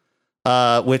Freaks,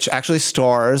 which actually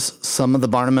stars some of the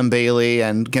Barnum and Bailey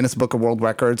and Guinness Book of World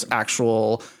Records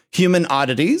actual human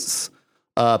oddities.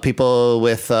 People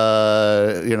with,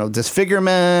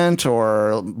 disfigurement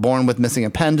or born with missing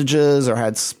appendages or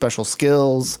had special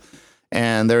skills.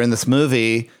 And they're in this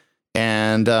movie.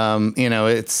 And,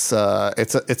 it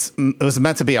was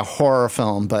meant to be a horror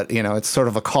film, but, you know, it's sort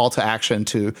of a call to action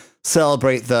to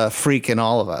celebrate the freak in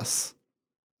all of us.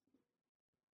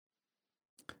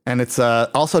 And it's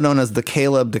also known as the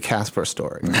Caleb DeCasper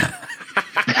story.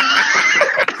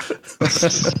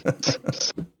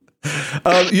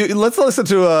 Let's listen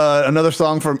to another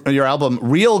song from your album,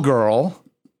 Real Girl,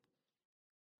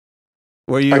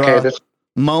 where you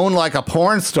moan like a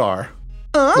porn star.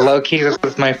 Low key, this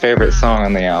is my favorite song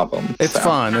on the album. It's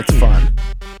fun. It's fun.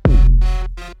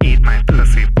 Eat my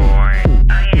pussy, boy.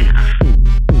 Oh yeah.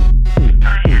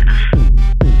 Oh yeah.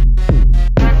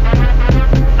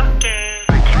 Okay.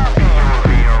 I can't be your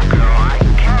real girl. I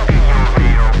can't be your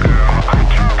real girl. I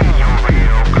can't be your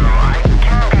real girl. I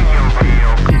can't be your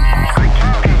real girl. I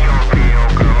can't be your real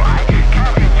girl. I can't be your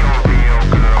real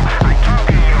girl. I can't be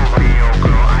your real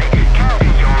girl. I can't be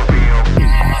your real girl.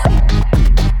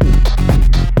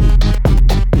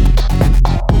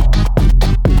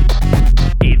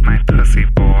 Eat my pussy,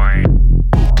 boy.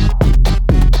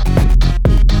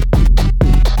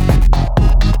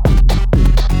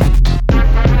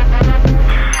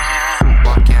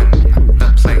 Walk in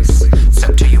the place.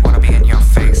 Step to you, wanna be in your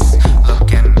face.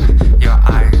 Look in your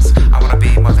eyes. I wanna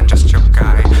be more than just your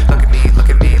guy. Look at me, look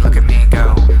at me, look at me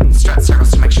go. Strut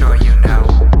circles to make sure you know.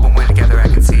 When we're together, I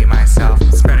can see myself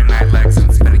spreading my legs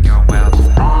and spinning your wealth.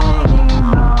 Hanging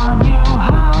on you,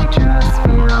 I just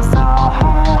feel so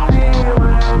happy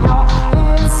when you're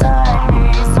inside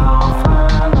me. So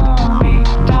follow me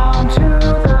down to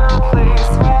the place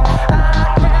where I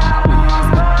can't lose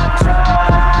control.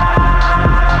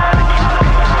 I can't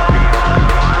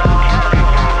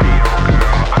be your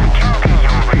real girl. I can't be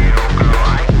your real girl. I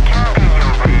can't be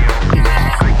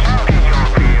your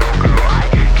real girl. I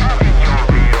can't be your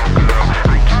real girl.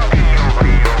 I can't be your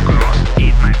real girl.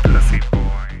 Eat my pussy,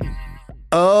 boy.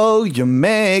 Oh, you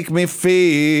make me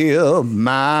feel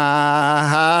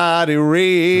mighty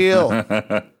real.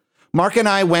 Mark and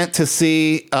I went to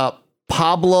see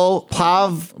Pablo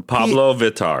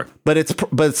Vittar. but it's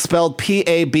spelled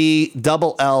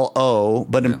Pablo,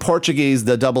 but in Portuguese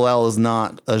the double L is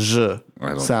not a j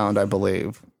sound, I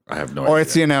believe. I have no Or idea.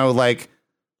 it's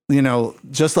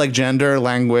just like gender,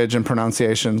 language, and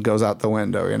pronunciation goes out the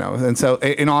window, And so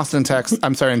in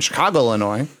in Chicago,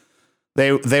 Illinois,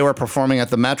 they were performing at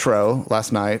the Metro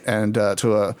last night, and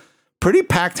to a pretty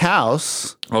packed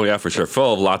house. Oh, yeah, for sure.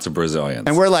 Full of lots of Brazilians.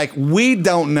 And we're like, we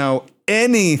don't know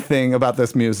anything about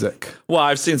this music. Well,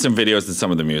 I've seen some videos and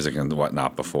some of the music and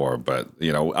whatnot before, but,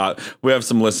 we have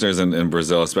some listeners in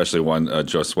Brazil, especially one,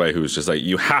 Josue, who's just like,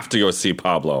 you have to go see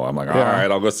Pablo. I'm like, all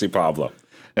right, I'll go see Pablo.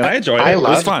 And I enjoyed it. It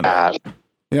was fun. That.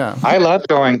 Yeah. I love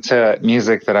going to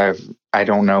music that I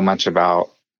don't know much about.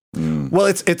 Well,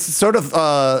 it's sort of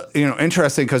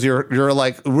interesting because you're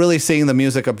like really seeing the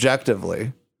music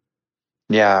objectively.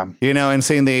 Yeah. And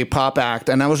seeing the pop act.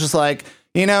 And I was just like,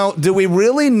 do we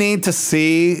really need to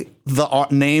see the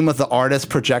name of the artist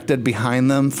projected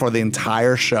behind them for the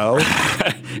entire show?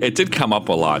 It did come up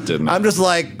a lot, didn't it? I'm just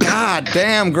like, God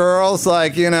damn, girls.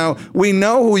 Like, we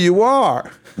know who you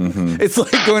are. Mm-hmm. It's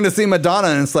like going to see Madonna,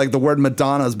 and it's like the word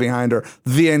Madonna is behind her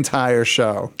the entire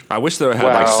show. I wish there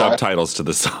had subtitles to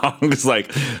the songs,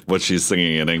 like what she's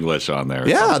singing in English on there.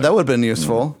 Yeah, that would have been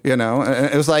useful. And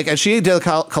it was like, and she did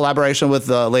a collaboration with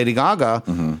Lady Gaga,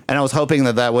 and I was hoping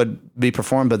that would be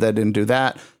performed, but they didn't do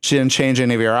that. She didn't change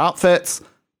any of her outfits.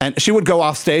 And she would go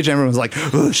off stage, and everyone's like,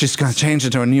 oh, she's going to change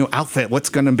into a new outfit. What's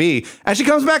going to be? And she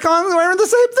comes back on wearing the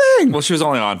same thing. Well, she was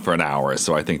only on for an hour,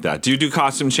 so I think that. Do you do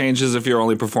costume changes if you're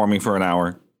only performing for an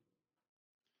hour?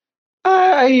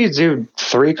 I do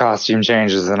 3 costume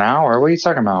changes an hour. What are you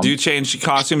talking about? Do you change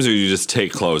costumes, or do you just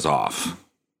take clothes off?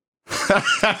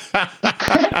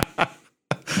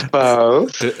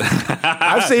 Both.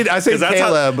 I've seen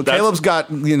Caleb. Caleb's got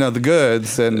the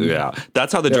goods, and yeah,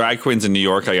 that's how the drag queens in New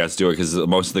York, I guess, do it, because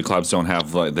most of the clubs don't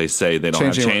have, like they say, they don't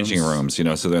have changing rooms.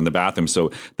 So they're in the bathroom,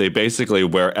 so they basically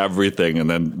wear everything, and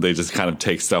then they just kind of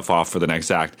take stuff off for the next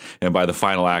act. And by the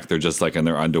final act, they're just like in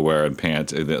their underwear and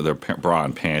their bra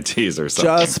and panties or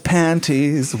something. Just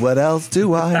panties. What else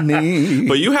do I need?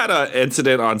 But you had an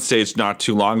incident on stage not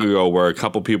too long ago where a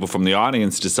couple people from the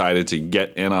audience decided to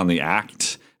get in on the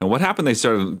act. And what happened? They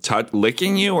started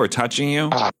licking you or touching you?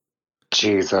 Oh,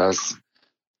 Jesus.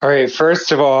 All right.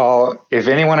 First of all, if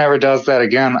anyone ever does that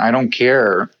again, I don't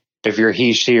care if you're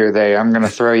he, she, or they. I'm going to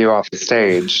throw you off the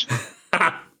stage.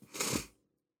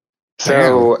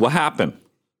 So what happened?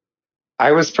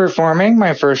 I was performing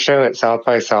my first show at South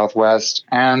by Southwest,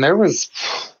 and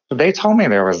they told me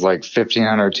there was like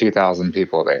 1,500, 2,000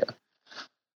 people there.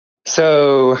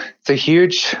 So it's a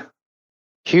huge,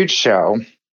 huge show.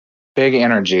 Big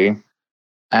energy.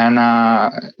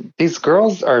 And these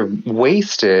girls are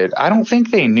wasted. I don't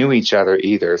think they knew each other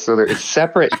either. So it's a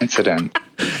separate incident.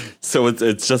 So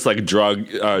it's just like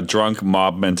drunk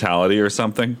mob mentality or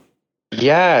something?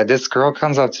 Yeah, this girl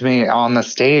comes up to me on the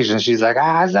stage and she's like,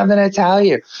 I have something to tell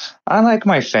you. I like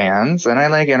my fans and I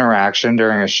like interaction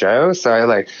during a show. So I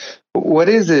like, what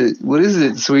is it? What is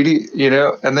it, sweetie? You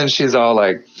know? And then she's all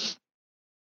like,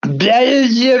 blah,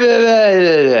 blah, blah,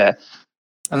 blah, blah.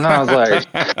 And then I was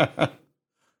like,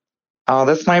 oh,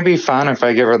 this might be fun if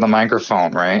I give her the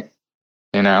microphone, right?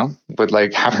 You know, would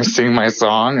like have her sing my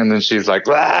song. And then she's like,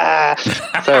 ah.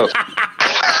 So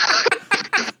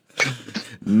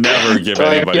Never give So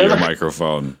I anybody give your her-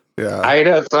 microphone. Yeah. I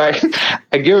know. So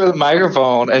I give her the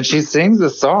microphone and she sings the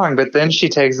song, but then she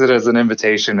takes it as an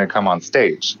invitation to come on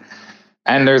stage.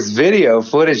 And there's video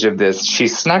footage of this. She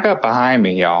snuck up behind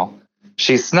me, y'all.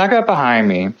 She snuck up behind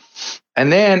me.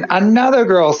 And then another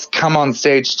girl's come on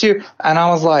stage too. And I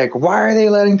was like, why are they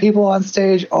letting people on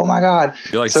stage? Oh my God.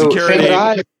 You're like, So security. thank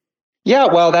God. Yeah,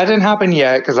 well, that didn't happen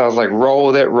yet because I was like, roll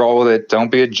with it. Don't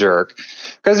be a jerk.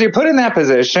 Because you're put in that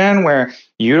position where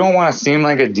you don't want to seem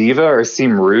like a diva or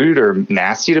seem rude or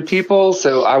nasty to people.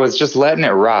 So I was just letting it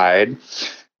ride.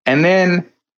 And then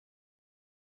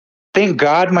thank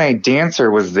God my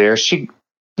dancer was there. She,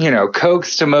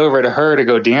 coaxed him over to her to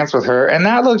go dance with her. And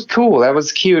that looked cool. That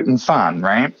was cute and fun,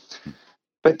 right?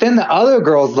 But then the other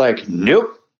girl's like,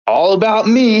 nope, all about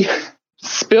me.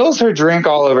 Spills her drink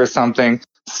all over something,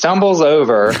 stumbles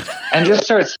over, and just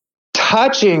starts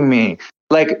touching me.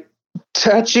 Like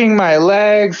touching my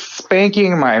legs,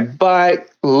 spanking my butt,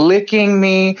 licking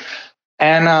me.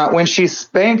 And when she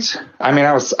spanked,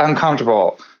 I was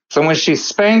uncomfortable. So when she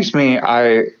spanked me,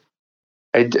 I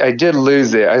did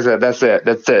lose it. I said, that's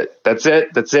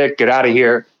it. Get out of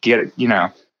here. Get it,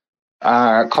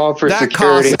 called for That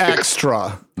security. costs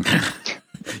extra.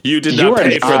 You did not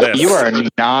pay for this. You are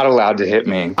not allowed to hit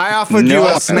me. I offered No you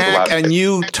one a is snack allowed. and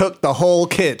you took the whole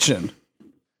kitchen.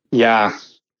 Yeah.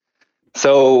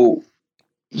 So,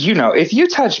 if you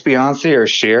touched Beyonce or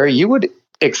Cher, you would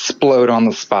explode on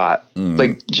the spot.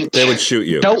 Like They would shoot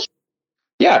you. No.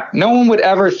 Yeah, no one would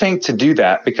ever think to do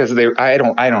that because I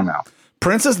don't know.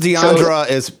 Princess Deandra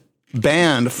is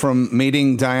banned from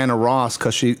meeting Diana Ross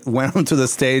because she went onto the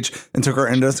stage and took her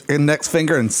index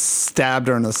finger and stabbed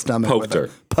her in the stomach.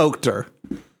 Poked her.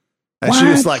 And she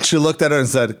was like, she looked at her and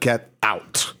said, "Get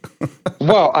out."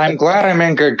 Well, I'm glad I'm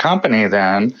in good company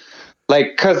then.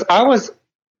 Like, cause I was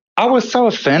so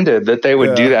offended that they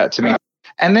would do that to me.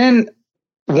 And then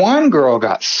one girl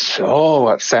got so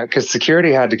upset because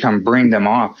security had to come bring them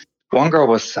off. One girl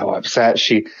was so upset.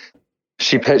 She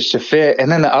pitched a fit.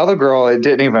 And then the other girl, it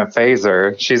didn't even faze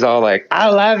her. She's all like, I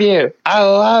love you. I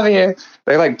love you.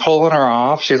 They're like pulling her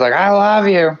off. She's like, I love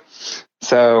you.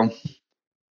 So,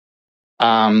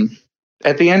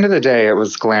 at the end of the day, it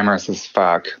was glamorous as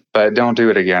fuck, but don't do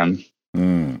it again.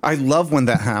 I love when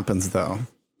that happens, though.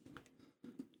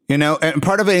 And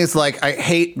part of it is like I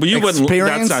hate But you wouldn't.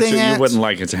 experiencing That's not true. it. You wouldn't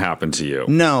like it to happen to you.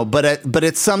 No, but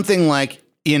it's something like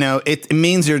it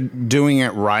means you're doing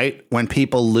it right when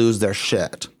people lose their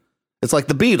shit. It's like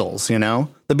the Beatles.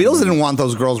 The Beatles didn't want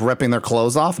those girls ripping their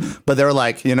clothes off, but they're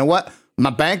like, you know what? My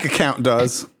bank account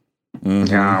does.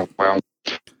 Yeah, well,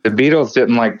 the Beatles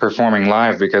didn't like performing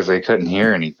live because they couldn't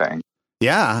hear anything.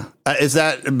 Yeah, is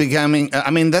that becoming?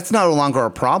 That's no longer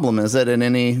a problem, is it? In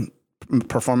any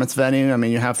performance venue,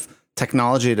 you have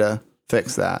technology to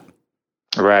fix that.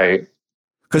 Right.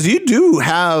 Because you do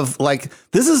have,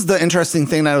 this is the interesting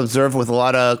thing that I observe with a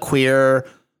lot of queer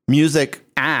music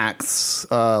acts,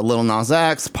 Lil Nas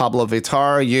X, Pablo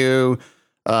Vittar,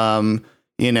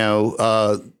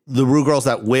 the Rue Girls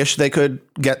that wish they could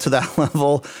get to that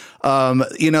level.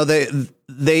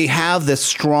 They have this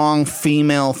strong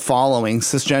female following,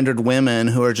 cisgendered women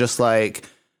who are just like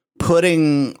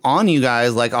putting on you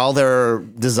guys like all their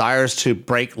desires to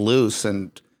break loose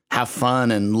and have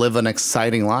fun and live an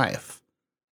exciting life.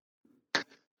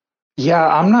 Yeah,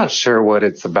 I'm not sure what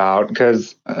it's about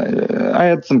because I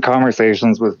had some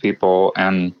conversations with people,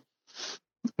 and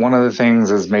one of the things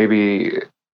is maybe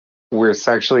we're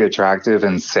sexually attractive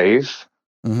and safe.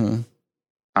 Mm-hmm.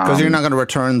 Because you're not going to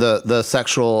return the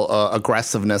sexual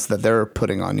aggressiveness that they're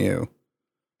putting on you.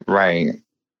 Right.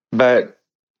 But,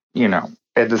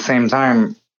 at the same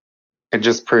time, it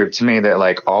just proved to me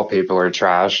that all people are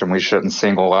trash and we shouldn't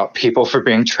single out people for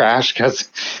being trash because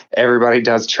everybody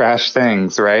does trash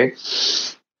things, right?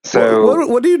 So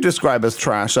what do you describe as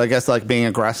trash? I guess being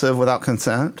aggressive without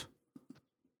consent?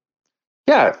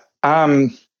 Yeah.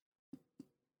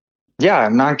 Yeah,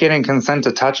 not getting consent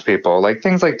to touch people,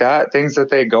 things like that, things that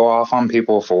they go off on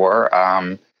people for,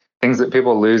 things that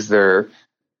people lose their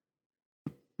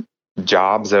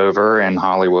jobs over in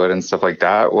Hollywood and stuff like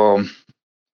that. Well,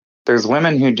 there's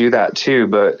women who do that too,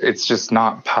 but it's just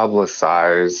not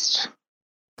publicized.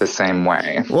 the same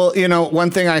way. Well,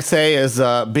 one thing I say is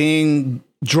being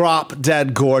drop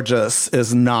dead gorgeous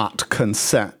is not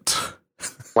consent.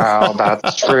 Wow,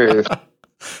 that's true.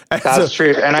 That's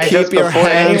true. And I keep just, your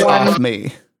hands off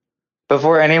me.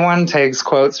 Before anyone takes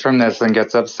quotes from this and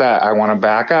gets upset, I want to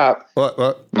back up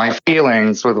my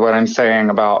feelings with what I'm saying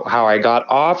about how I got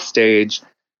off stage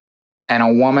and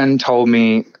a woman told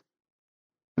me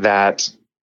that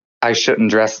I shouldn't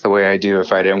dress the way I do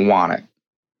if I didn't want it.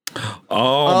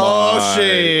 Oh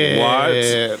shit.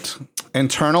 What?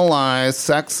 Internalized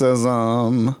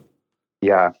sexism.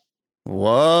 Yeah.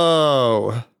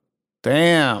 Whoa.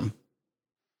 Damn.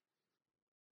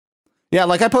 Yeah,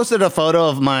 like I posted a photo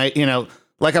of my,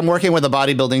 like I'm working with a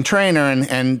bodybuilding trainer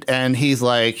and he's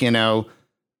like,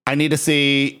 I need to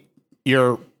see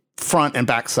your front and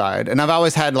back side. And I've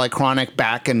always had like chronic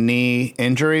back and knee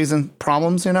injuries and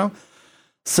problems,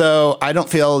 So I don't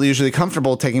feel usually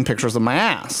comfortable taking pictures of my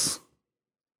ass,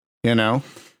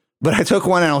 But I took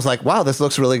one and I was like, wow, this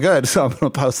looks really good. So I'm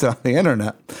going to post it on the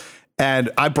internet. And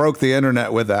I broke the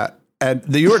internet with that. And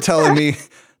you were telling me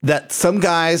that some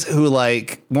guys who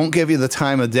like won't give you the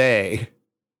time of day.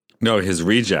 No, his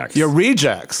rejects. Your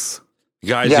rejects.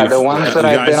 Guys, yeah, the ones that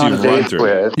I've been on dates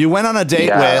with. You went on a date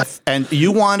with, and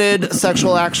you wanted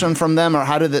sexual action from them, or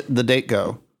how did the date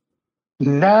go?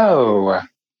 No.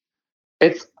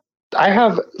 I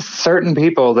have certain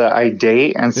people that I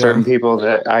date and certain people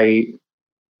that I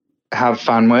have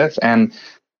fun with, and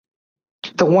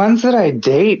the ones that I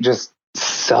date just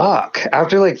suck.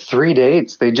 After like 3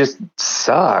 dates, they just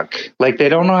suck. Like they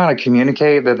don't know how to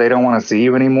communicate that they don't want to see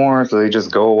you anymore, so they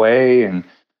just go away and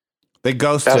they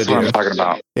ghosted you. That's what I'm talking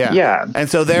about. Yeah. And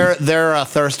so they're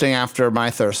thirsting after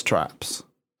my thirst traps.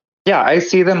 Yeah, I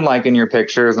see them liking your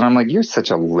pictures, and I'm like, you're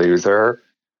such a loser.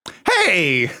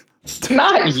 Hey,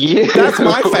 not you. That's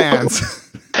my fans.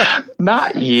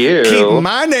 Not you. Keep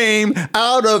my name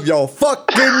out of your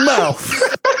fucking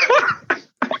mouth.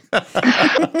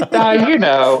 I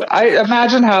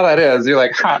imagine how that is. You're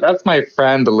like, that's my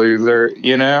friend, the loser,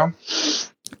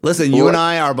 Listen, you and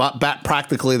I are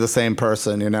practically the same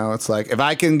person, It's like, if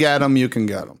I can get them, you can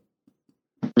get them.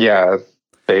 Yeah.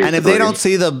 Basically. And if they don't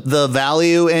see the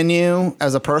value in you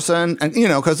as a person, and,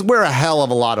 because we're a hell of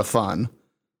a lot of fun.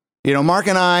 Mark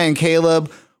and I and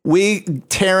Caleb, we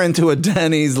tear into a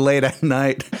Denny's late at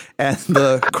night and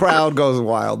the crowd goes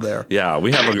wild there. Yeah,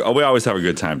 we always have a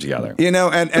good time together.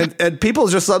 And people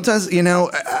just sometimes,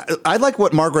 I like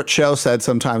what Margaret Cho said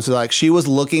sometimes. Like she was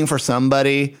looking for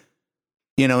somebody,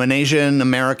 an Asian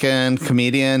American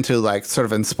comedian to like sort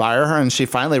of inspire her. And she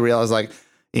finally realized like,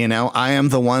 I am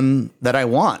the one that I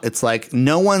want. It's like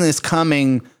no one is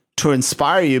coming to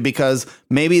inspire you because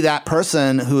maybe that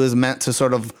person who is meant to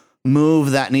sort of move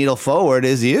that needle forward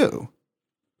is you.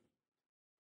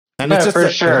 And it's just for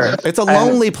sure. It's a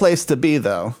lonely place to be,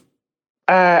 though.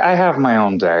 I have my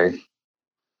own day.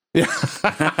 Yeah.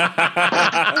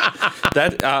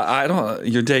 That I don't.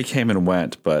 Your day came and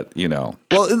went, but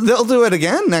Well, they'll do it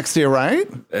again next year, right?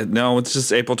 No, it's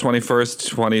just April 21st,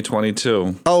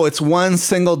 2022. Oh, it's one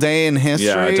single day in history.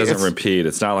 Yeah, it doesn't repeat.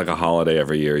 It's not like a holiday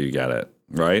every year. You get it.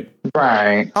 Right?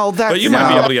 Right. Oh, that's but you might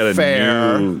be able to get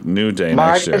fair. a new day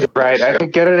Mark next year. is right. I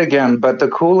could get it again. But the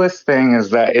coolest thing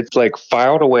is that it's like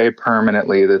filed away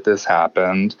permanently that this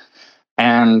happened.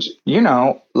 And,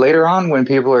 later on when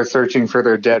people are searching for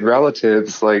their dead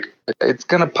relatives, like it's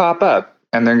going to pop up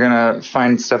and they're going to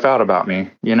find stuff out about me,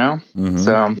 Mm-hmm.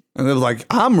 So. And they're like,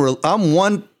 I'm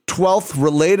 1/12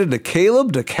 related to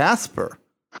Caleb to Casper.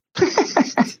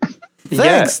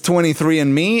 Thanks,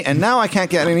 23andMe. And now I can't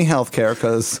get any health care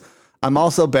because I'm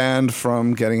also banned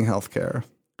from getting health care.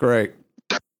 Great.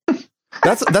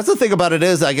 That's the thing about it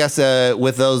is, I guess,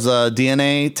 with those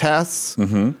DNA tests,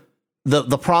 mm-hmm.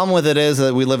 the problem with it is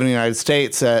that we live in the United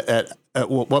States at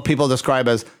what people describe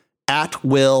as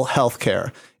at-will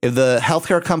healthcare. If the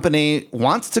healthcare company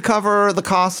wants to cover the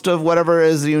cost of whatever it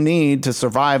is you need to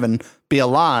survive and be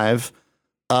alive,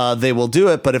 they will do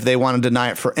it. But if they want to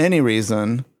deny it for any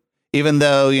reason, even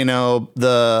though,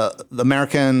 the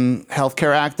American Health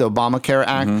Care Act, the Obamacare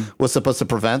Act, mm-hmm. was supposed to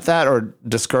prevent that or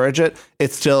discourage it,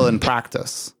 it's still in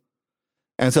practice.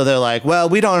 And so they're like, well,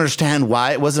 we don't understand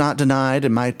why it was not denied. It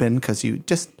might have been because you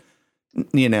just,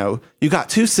 you got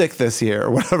too sick this year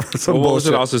or whatever. What was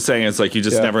it also saying? It's like you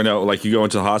just never know. Like you go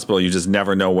into the hospital, you just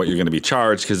never know what you're going to be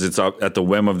charged because it's up at the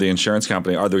whim of the insurance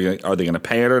company. Are they going to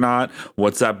pay it or not?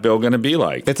 What's that bill going to be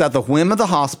like? It's at the whim of the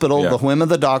hospital, the whim of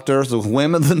the doctors, the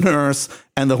whim of the nurse,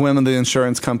 and the whim of the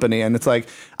insurance company. And it's like,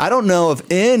 I don't know if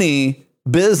any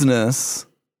business,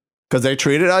 because they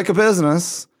treat it like a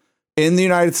business, in the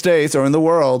United States or in the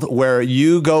world where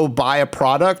you go buy a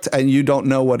product and you don't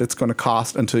know what it's going to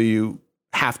cost until you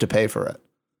have to pay for it.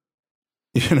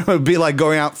 You know, it'd be like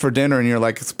going out for dinner and you're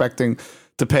like expecting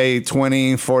to pay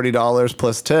 $20, $40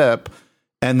 plus tip.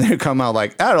 And they come out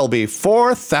like, that'll be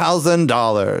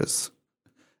 $4,000.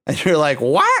 And you're like,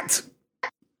 what?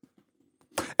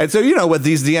 And so, you know, with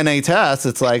these DNA tests,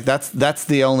 it's like, that's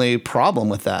the only problem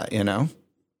with that, you know?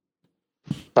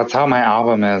 That's how my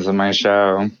album is in my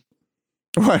show.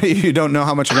 Right, you don't know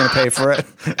how much you're going to pay for it.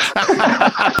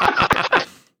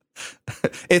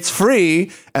 It's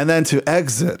free, and then to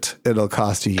exit, it'll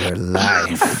cost you your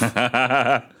life.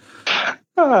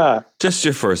 Just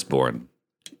your firstborn.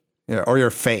 Yeah, or your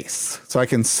face, so I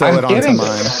can sew I'm it onto getting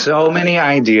mine. so many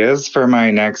ideas for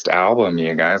my next album,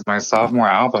 you guys. My sophomore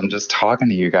album, just talking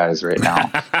to you guys right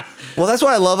now. Well, that's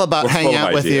what I love about We're hanging full of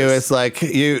out with you. ideas. It's like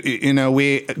you know,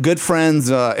 we good friends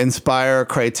inspire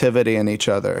creativity in each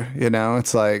other. You know,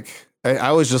 it's like I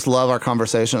always just love our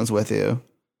conversations with you.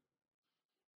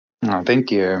 Oh,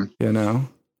 thank you. You know,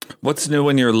 What's new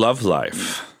in your love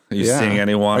life? Are you seeing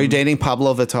anyone? Are you dating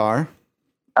Pablo Vittar?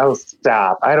 Oh,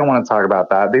 stop. I don't want to talk about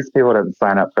that. These people didn't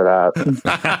sign up for that.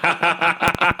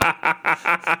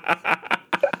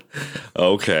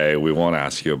 Okay, we won't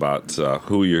ask you about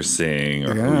who you're seeing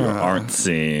or who you aren't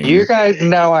seeing. You guys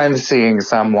know I'm seeing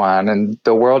someone, and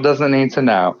the world doesn't need to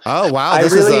know. Oh, wow. I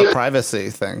This really- is a privacy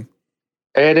thing.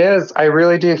 It is. I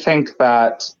really do think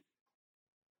that.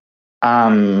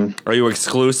 Are you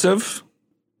exclusive?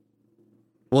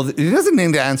 Well, he doesn't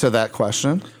need to answer that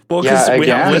question. Well, because Yeah, we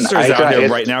have again, listeners I out got here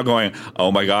it. right now going,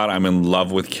 "Oh my God, I'm in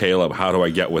love with Caleb. How do I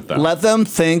get with them?" Let them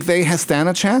think they stand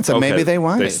a chance, and Okay, maybe they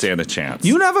won't. They stand a chance.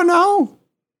 You never know.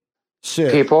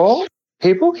 Shit. people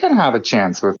can have a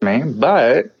chance with me,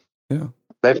 but Yeah.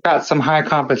 they've got some high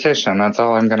competition. That's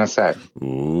all I'm gonna say.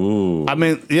 Ooh. I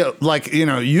mean, yeah, like, you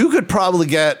know, you could probably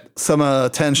get some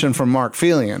attention from Mark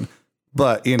Felian,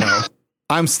 but, you know,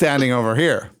 I'm standing over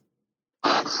here.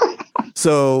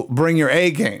 So bring your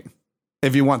A game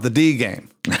if you want the D game.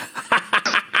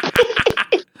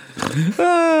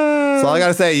 So all I got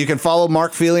to say, you can follow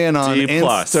Mark Felian on D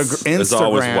plus is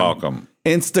always welcome.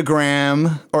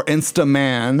 Instagram or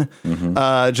Instaman,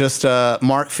 just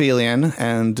Mark Felian,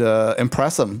 and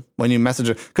impress him when you message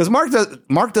him. Because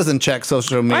Mark doesn't check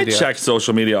social I media. check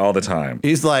social media all the time.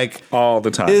 He's like, All the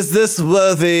time. is this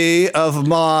worthy of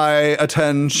my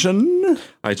attention?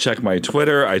 I check my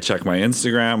Twitter. I check my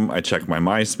Instagram. I check my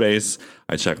MySpace.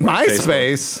 I check my MySpace?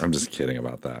 Facebook. I'm just kidding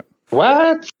about that.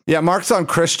 What? Yeah, Mark's on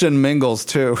Christian Mingles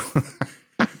too.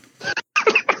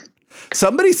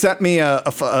 Somebody sent me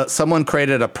someone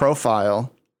created a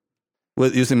profile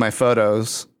with using my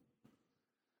photos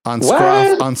on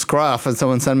Scruff, and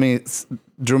someone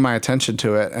drew my attention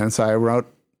to it, and so I wrote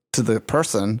to the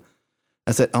person.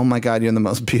 I said, "Oh my God, you're the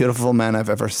most beautiful man I've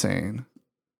ever seen."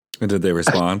 And did they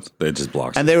respond? They just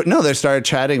blocked. And they started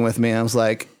chatting with me. I was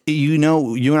like, you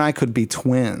know, you and I could be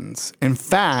twins. In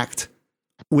fact,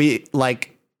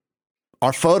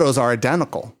 our photos are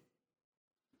identical.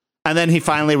 And then he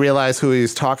finally realized who he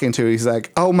was talking to. He's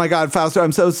like, "Oh my God, Fausto,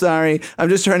 I'm so sorry. I'm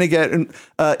just trying to get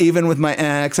even with my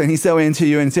ex, and he's so into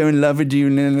you and so in love with you."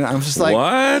 And I'm just like,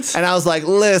 what? And I was like,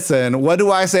 "Listen, what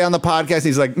do I say on the podcast?"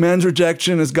 He's like, "Man's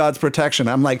rejection is God's protection."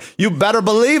 I'm like, "You better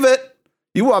believe it.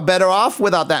 You are better off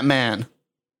without that man."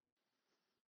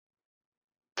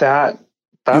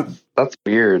 That's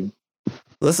weird.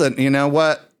 Listen, you know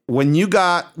what? When you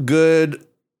got good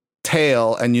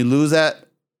tail and you lose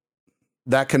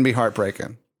that can be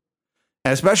heartbreaking.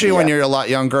 And especially when you're a lot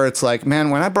younger, it's like, man,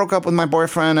 when I broke up with my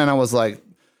boyfriend and I was like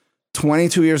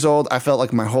 22 years old, I felt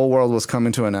like my whole world was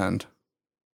coming to an end.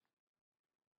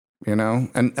 You know?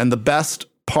 And the best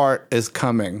part is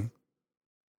coming.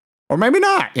 Or maybe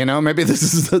not, you know, maybe this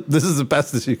is the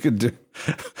best that you could do.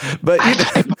 But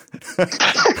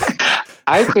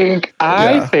I think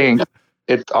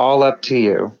it's all up to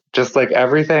you. Just like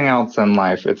everything else in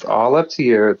life, it's all up to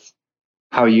you. It's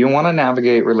how you want to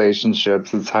navigate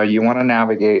relationships. It's how you want to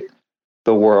navigate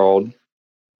the world.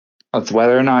 It's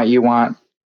whether or not you want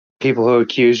people who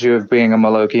accuse you of being a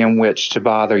Malokian witch to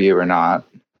bother you or not.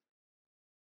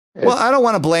 Well, I don't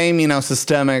want to blame,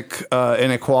 systemic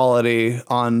inequality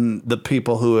on the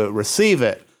people who receive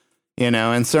it,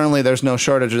 and certainly there's no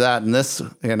shortage of that in this,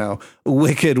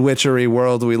 wicked witchery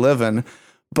world we live in.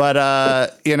 But,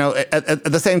 at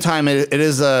the same time, it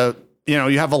is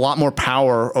you have a lot more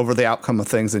power over the outcome of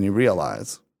things than you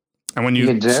realize. And when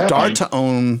you start to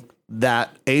own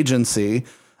that agency,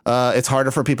 it's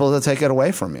harder for people to take it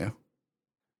away from you.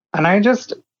 And I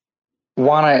just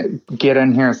want to get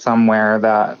in here somewhere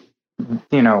that,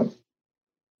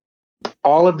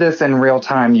 all of this in real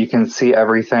time. You can see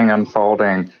everything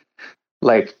unfolding.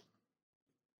 Like,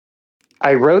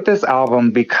 I wrote this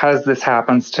album because this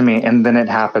happens to me, and then it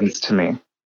happens to me.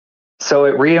 So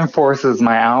it reinforces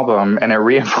my album, and it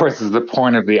reinforces the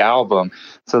point of the album.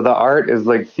 So the art is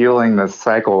like fueling this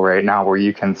cycle right now where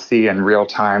you can see in real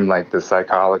time like the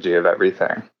psychology of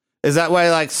everything. Is that why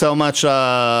like so much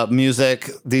music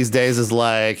these days is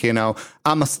like, you know,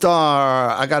 I'm a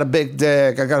star, I got a big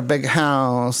dick, I got a big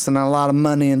house, and a lot of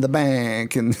money in the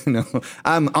bank, and you know,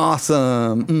 I'm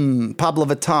awesome. Pablo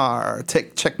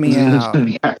Vittar, check me out.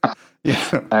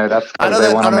 Yeah. I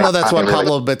don't know that's what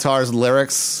Pablo Vittar's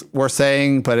lyrics were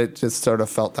saying, but it just sort of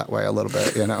felt that way a little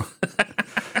bit, you know.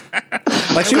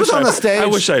 Like she was on the stage. I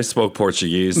wish I spoke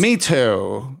Portuguese. Me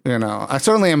too. You know, I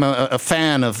certainly am a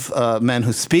fan of men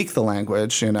who speak the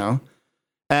language. You know,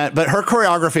 but her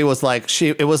choreography was like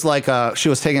she was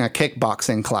taking a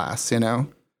kickboxing class. You know,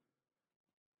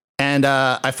 and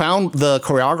I found the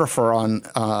choreographer on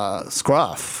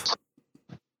Scruff.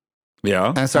 Yeah,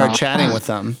 and I started chatting with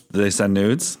them. Did they send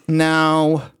nudes?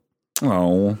 No.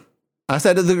 Oh. I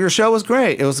said your show was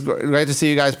great. It was great to see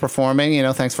you guys performing. You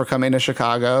know, thanks for coming to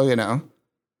Chicago. You know.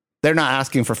 They're not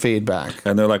asking for feedback.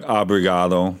 And they're like,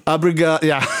 obrigado. Obrigado.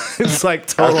 Yeah. It's like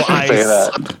total ice. Say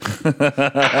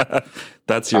that.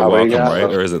 That's your welcome, right?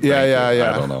 Or is it? Yeah.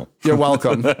 I don't know. You're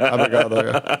welcome. Obrigado.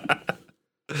 Yeah.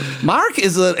 Mark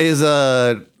is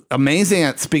amazing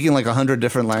at speaking like 100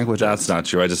 different languages. That's not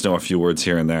true. I just know a few words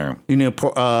here and there. You know,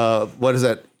 what is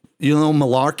it? You know,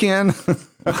 Malarkian?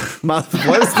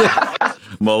 What is it?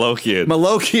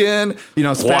 Malokian, you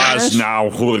know, Spanish.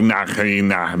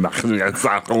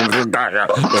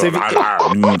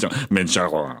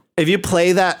 If you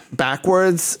play that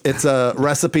backwards, it's a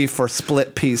recipe for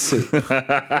split pea soup.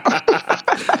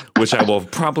 Which I will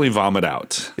probably vomit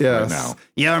out right now.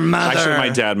 Your mother. Actually, my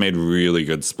dad made really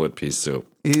good split pea soup.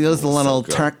 He used a little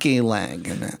turkey leg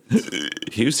in it.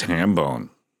 He used ham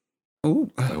bone. Ooh.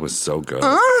 It was so good.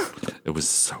 It was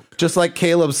so good. Just like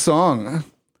Caleb's song.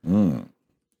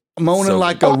 Moaning So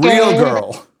like a real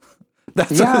girl.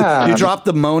 That's you dropped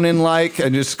the moaning like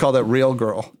and just called it real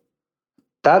girl.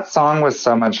 That song was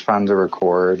so much fun to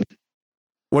record.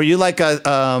 Were you like a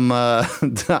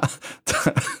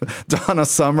Donna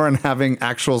Summer and having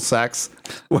actual sex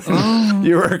when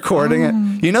you were recording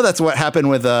it? You know that's what happened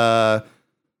with that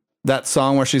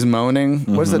song where she's moaning.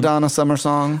 What's the Donna Summer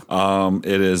song?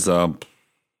 It is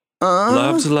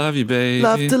Love to Love You, Baby.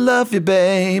 Love to Love You,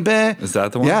 Baby. Is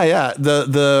that the one? Yeah.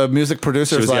 The music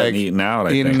producer's she was like eating out. I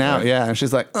think, out, right? yeah. And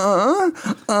she's like,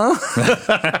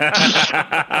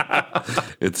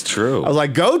 It's true. I was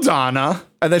like, go Donna.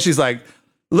 And then she's like,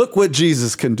 look what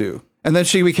Jesus can do. And then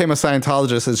she became a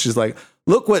Scientologist and she's like,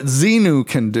 look what Xenu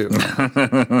can do.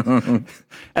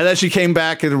 And then she came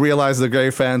back and realized the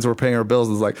gay fans were paying her bills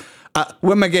and was like,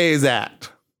 where my gays at?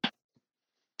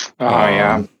 Oh,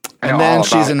 yeah. And then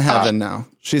she's in heaven now.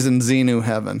 She's in Xenu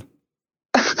heaven.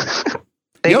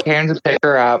 They came to pick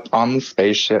her up on the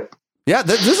spaceship. Yeah,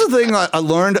 this is the thing I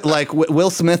learned. Like,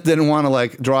 Will Smith didn't want to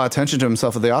like draw attention to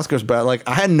himself at the Oscars, but like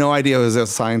I had no idea he was a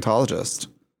Scientologist.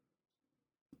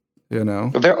 You know,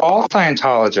 But they're all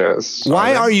Scientologists.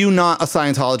 why are you not a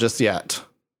Scientologist yet?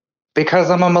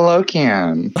 Because I'm a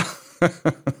Malokian.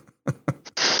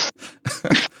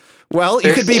 Well, you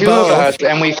There's could be two both. of us,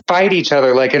 and we fight each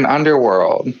other like an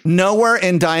underworld. Nowhere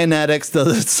in Dianetics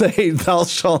does it say thou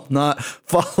shalt not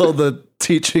follow the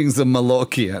teachings of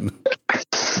Malokian.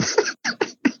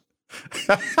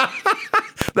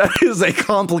 That is a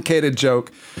complicated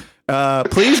joke.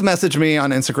 Please message me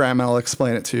on Instagram and I'll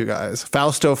explain it to you guys.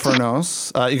 Fausto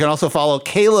Furnos. You can also follow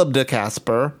Caleb de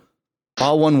Casper,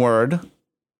 all one word,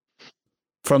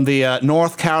 from the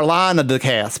North Carolina de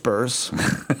Caspers.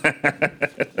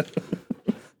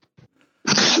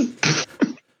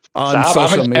 On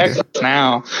social media. Texas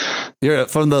now. You're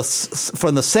from the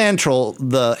central,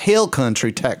 the hill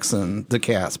country Texan, the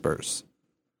Caspers.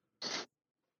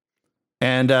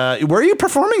 And where are you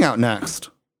performing out next?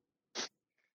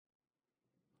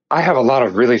 I have a lot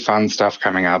of really fun stuff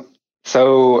coming up.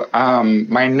 So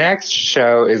my next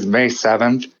show is May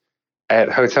 7th at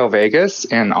Hotel Vegas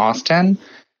in Austin.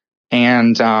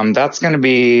 And that's going to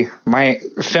be my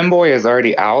Femboy is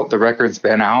already out. The record's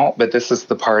been out, but this is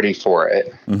the party for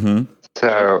it. Mm-hmm.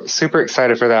 So super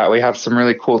excited for that. We have some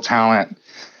really cool talent,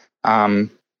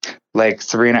 like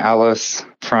Serena Ellis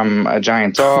from A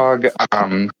Giant Dog.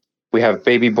 We have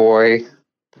Baby Boy,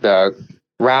 the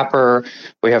rapper.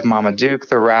 We have Mama Duke,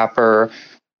 the rapper.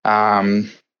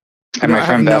 And my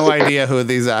friend I have no Beth. idea who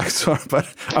these acts are, but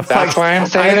That's why I'm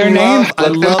saying their names. I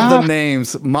Look them love the up.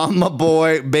 names. Mama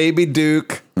Boy, Baby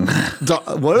Duke.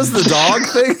 What is the dog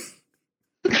thing?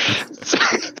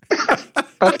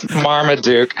 That's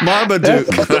Marmaduke. Marmaduke.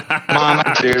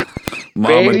 Marmaduke.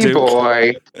 Mama Baby Duke.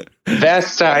 boy.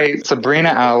 Vestite. Sabrina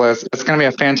Ellis. It's going to be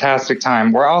a fantastic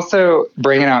time. We're also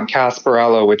bringing out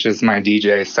Casperella, which is my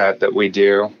DJ set that we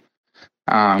do.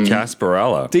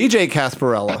 Casperella. DJ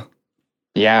Casperella.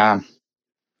 Yeah.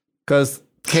 Because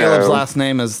Caleb's So- last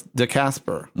name is De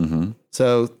Casper.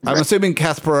 So I'm assuming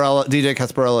Casperella, DJ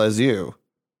Casperella is you.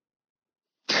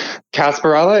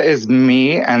 Casperella is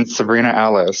me and Sabrina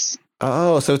Ellis.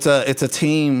 Oh, so it's a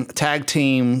tag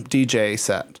team DJ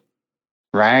set.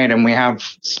 Right. And we have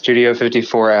Studio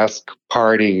 54-esque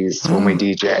parties when we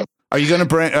DJ. Are you going to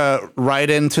bring right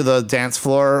into the dance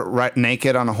floor right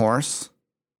naked on a horse?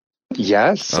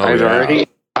 Yes. Oh, I've yeah. already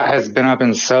has been up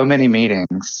in so many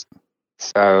meetings.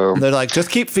 So They're like, just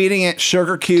keep feeding it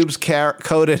sugar cubes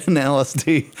coated in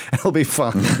LSD. It'll be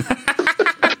fun.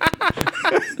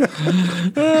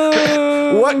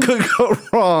 What could go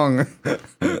wrong?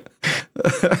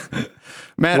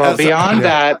 Man, well, beyond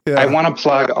that, yeah. I want to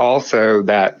plug also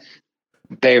that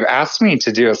they've asked me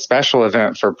to do a special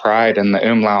event for Pride in the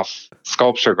Umlauf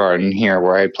Sculpture Garden here,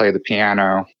 where I play the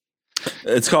piano.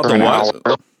 It's called For the an what?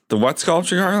 hour. The what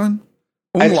sculpture, Garland?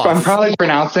 I'm probably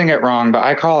pronouncing it wrong, but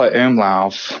I call it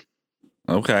Umlauf.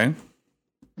 Okay.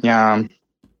 Yeah.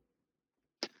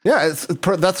 Yeah, that's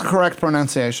the correct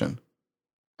pronunciation.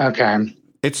 Okay.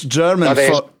 It's German. Are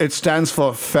they- It stands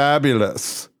for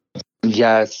fabulous.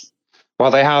 Yes.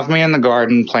 Well, they have me in the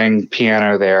garden playing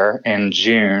piano there in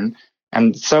June,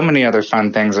 and so many other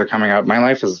fun things are coming up. My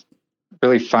life is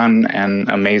really fun and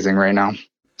amazing right now.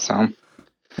 So,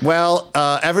 Well,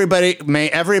 may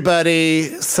everybody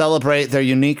celebrate their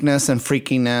uniqueness and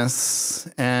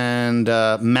freakiness and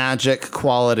magic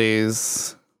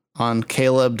qualities on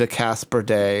Caleb de Casper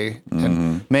Day.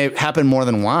 And may it happen more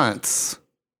than once.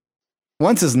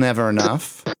 Once is never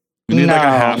enough. You need like No.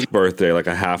 a half birthday, like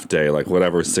a half day, like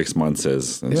whatever 6 months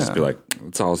is. And just Yeah. be like,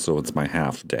 it's my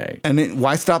half day. And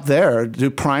why stop there? Do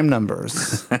prime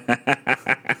numbers.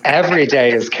 every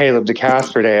day is Caleb de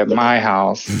Casper Day at my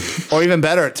house. Or even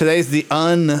better, today's the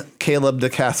un-Caleb de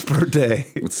Casper Day.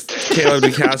 It's Caleb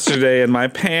DeCastro Day in my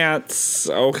pants.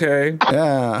 Okay.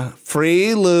 Yeah.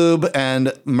 Free lube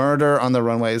and murder on the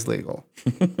runway is legal.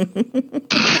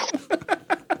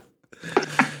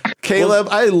 Caleb,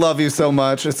 I love you so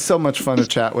much. It's so much fun to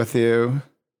chat with you.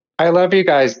 I love you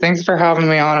guys. Thanks for having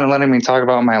me on and letting me talk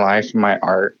about my life and my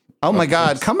art. Oh my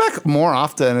God. Come back more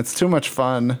often. It's too much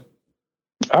fun.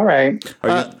 All right.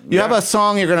 You have a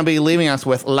song you're going to be leaving us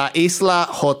with, La Isla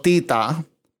Jotita.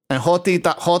 And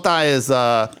Jota is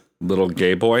Little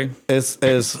gay boy. Jota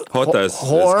is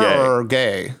whore gay. or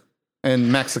gay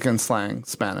in Mexican slang,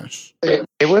 Spanish. It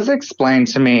was explained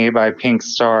to me by Pink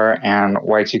Star and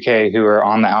Y2K, who are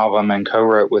on the album and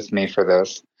co-wrote with me for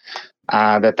this,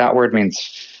 that word means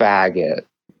faggot.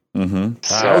 Mm-hmm.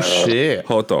 So, Oh shit.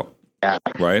 Joto. yeah.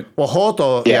 Right? Well,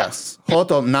 Joto, Yeah. yes.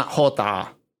 Joto, not Jota.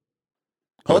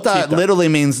 Jota Jotita. literally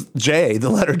means J, the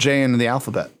letter J in the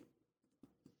alphabet.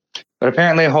 But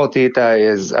apparently Jotita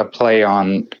is a play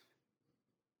on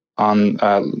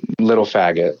little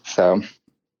faggot. So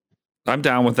I'm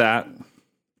down with that.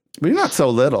 But you're not so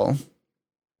little.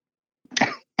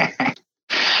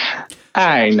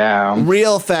 I know.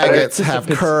 Real faggots have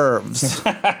curves.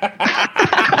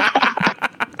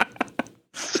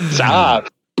 Stop.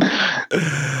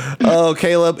 Oh,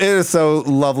 Caleb, it is so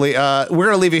lovely. We're going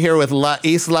to leave you here with La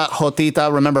Isla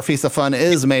Jotita. Remember, Feast of Fun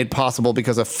is made possible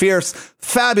because of fierce,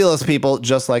 fabulous people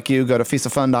just like you. Go to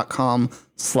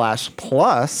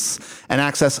feastoffun.com/plus and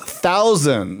access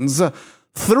thousands,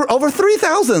 over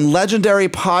 3,000 legendary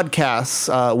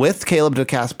podcasts with Caleb de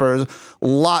Casper.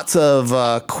 Lots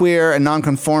of queer and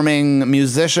non-conforming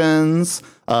musicians,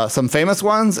 some famous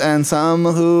ones and some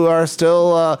who are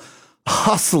still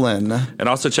hustling. And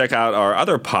also check out our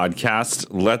other podcast,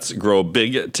 Let's Grow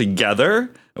Big Together,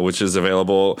 which is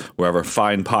available wherever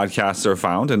fine podcasts are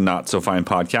found and not so fine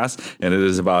podcasts. And it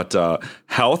is about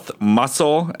health,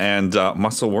 muscle, and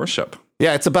muscle worship.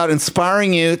 Yeah, it's about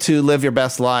inspiring you to live your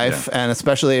best life. Yeah. And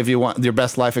especially if you want your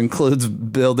best life includes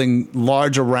building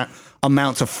large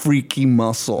amounts of freaky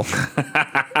muscle.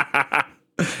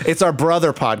 It's our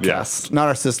brother podcast, Yes. not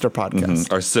our sister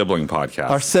podcast. Our sibling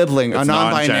podcast. Our sibling, our It's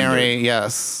non-binary, non-gendered.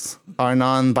 yes. Our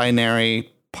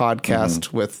non-binary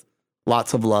podcast with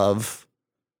lots of love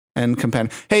and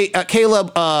companion. Hey,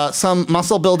 Caleb, some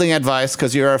muscle building advice,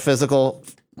 because you're a physical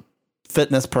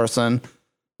fitness person.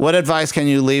 What advice can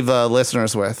you leave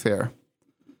listeners with here?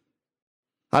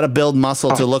 How to build muscle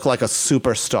to look like a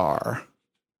superstar.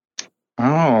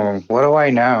 Oh, what do I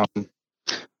know?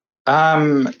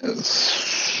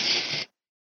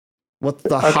 What's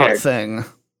the Okay. hot thing?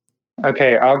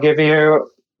 Okay, I'll give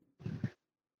you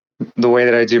the way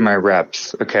that I do my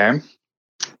reps. Okay,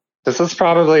 this is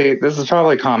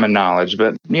probably common knowledge,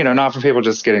 but not for people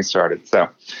just getting started. So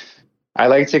I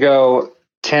like to go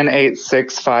 10, 8,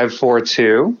 6, 5, 4,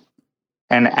 2,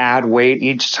 and add weight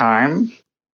each time.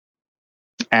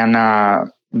 And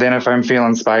then if I'm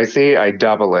feeling spicy, I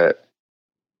double it.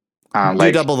 Do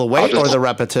you double the weight or the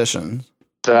repetition?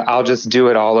 I'll just do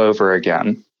it all over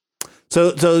again.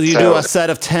 So you do a set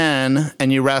of 10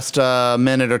 and you rest a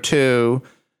minute or two,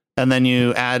 and then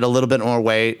you add a little bit more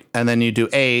weight, and then you do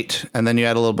 8, and then you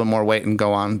add a little bit more weight and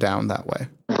go on down that way.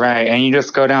 Right. And you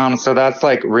just go down. So that's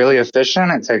like really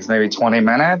efficient. It takes maybe 20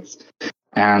 minutes.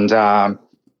 And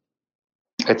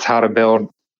it's how to build.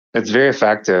 It's very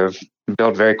effective.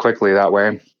 Build very quickly that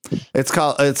way. It's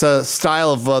a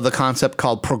style of the concept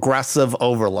called progressive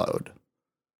overload,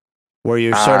 where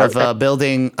you're sort of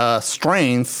building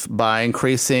strength by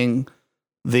increasing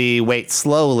the weight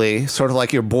slowly, sort of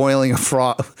like you're boiling a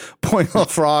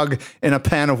frog in a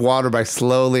pan of water by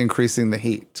slowly increasing the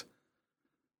heat.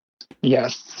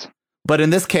 Yes. But in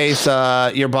this case,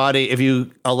 your body, if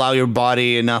you allow your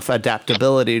body enough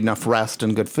adaptability, enough rest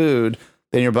and good food,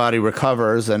 then your body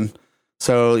recovers, and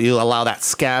so you allow that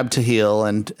scab to heal,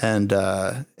 and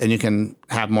you can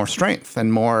have more strength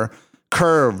and more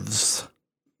curves.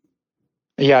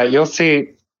 Yeah, you'll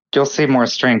see more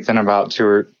strength in about two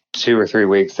or 3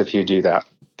 weeks if you do that,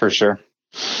 for sure.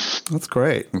 That's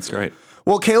great. That's great.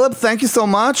 Well, Caleb, thank you so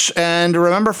much. And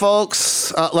remember,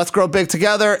 folks, Let's Grow Big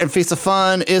Together and Feast of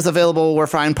Fun is available where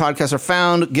fine podcasts are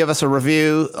found. Give us a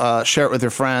review, share it with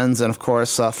your friends, and of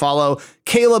course, follow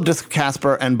Caleb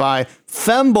Casper and buy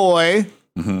Femboy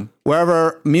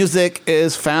wherever music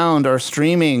is found or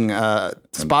streaming.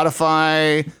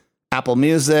 Spotify, Apple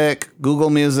Music, Google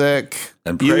Music,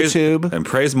 and YouTube. And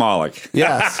praise Moloch.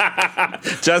 Yes.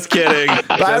 Just kidding.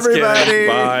 Bye, Just everybody. Kidding.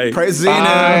 Bye. Praise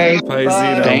Xeno. Praise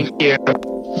Xeno. Thank you.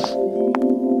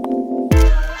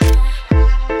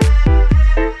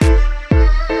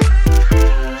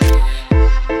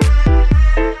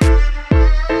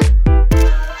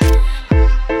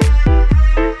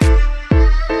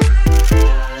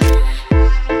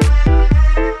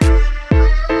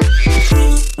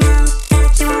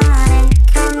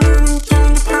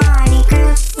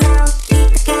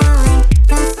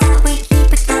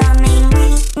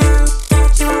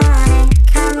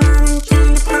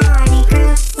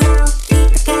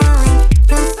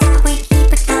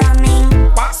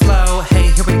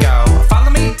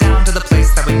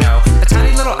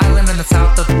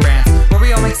 South of France, where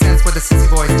we all make sense where the sissy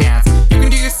boys dance.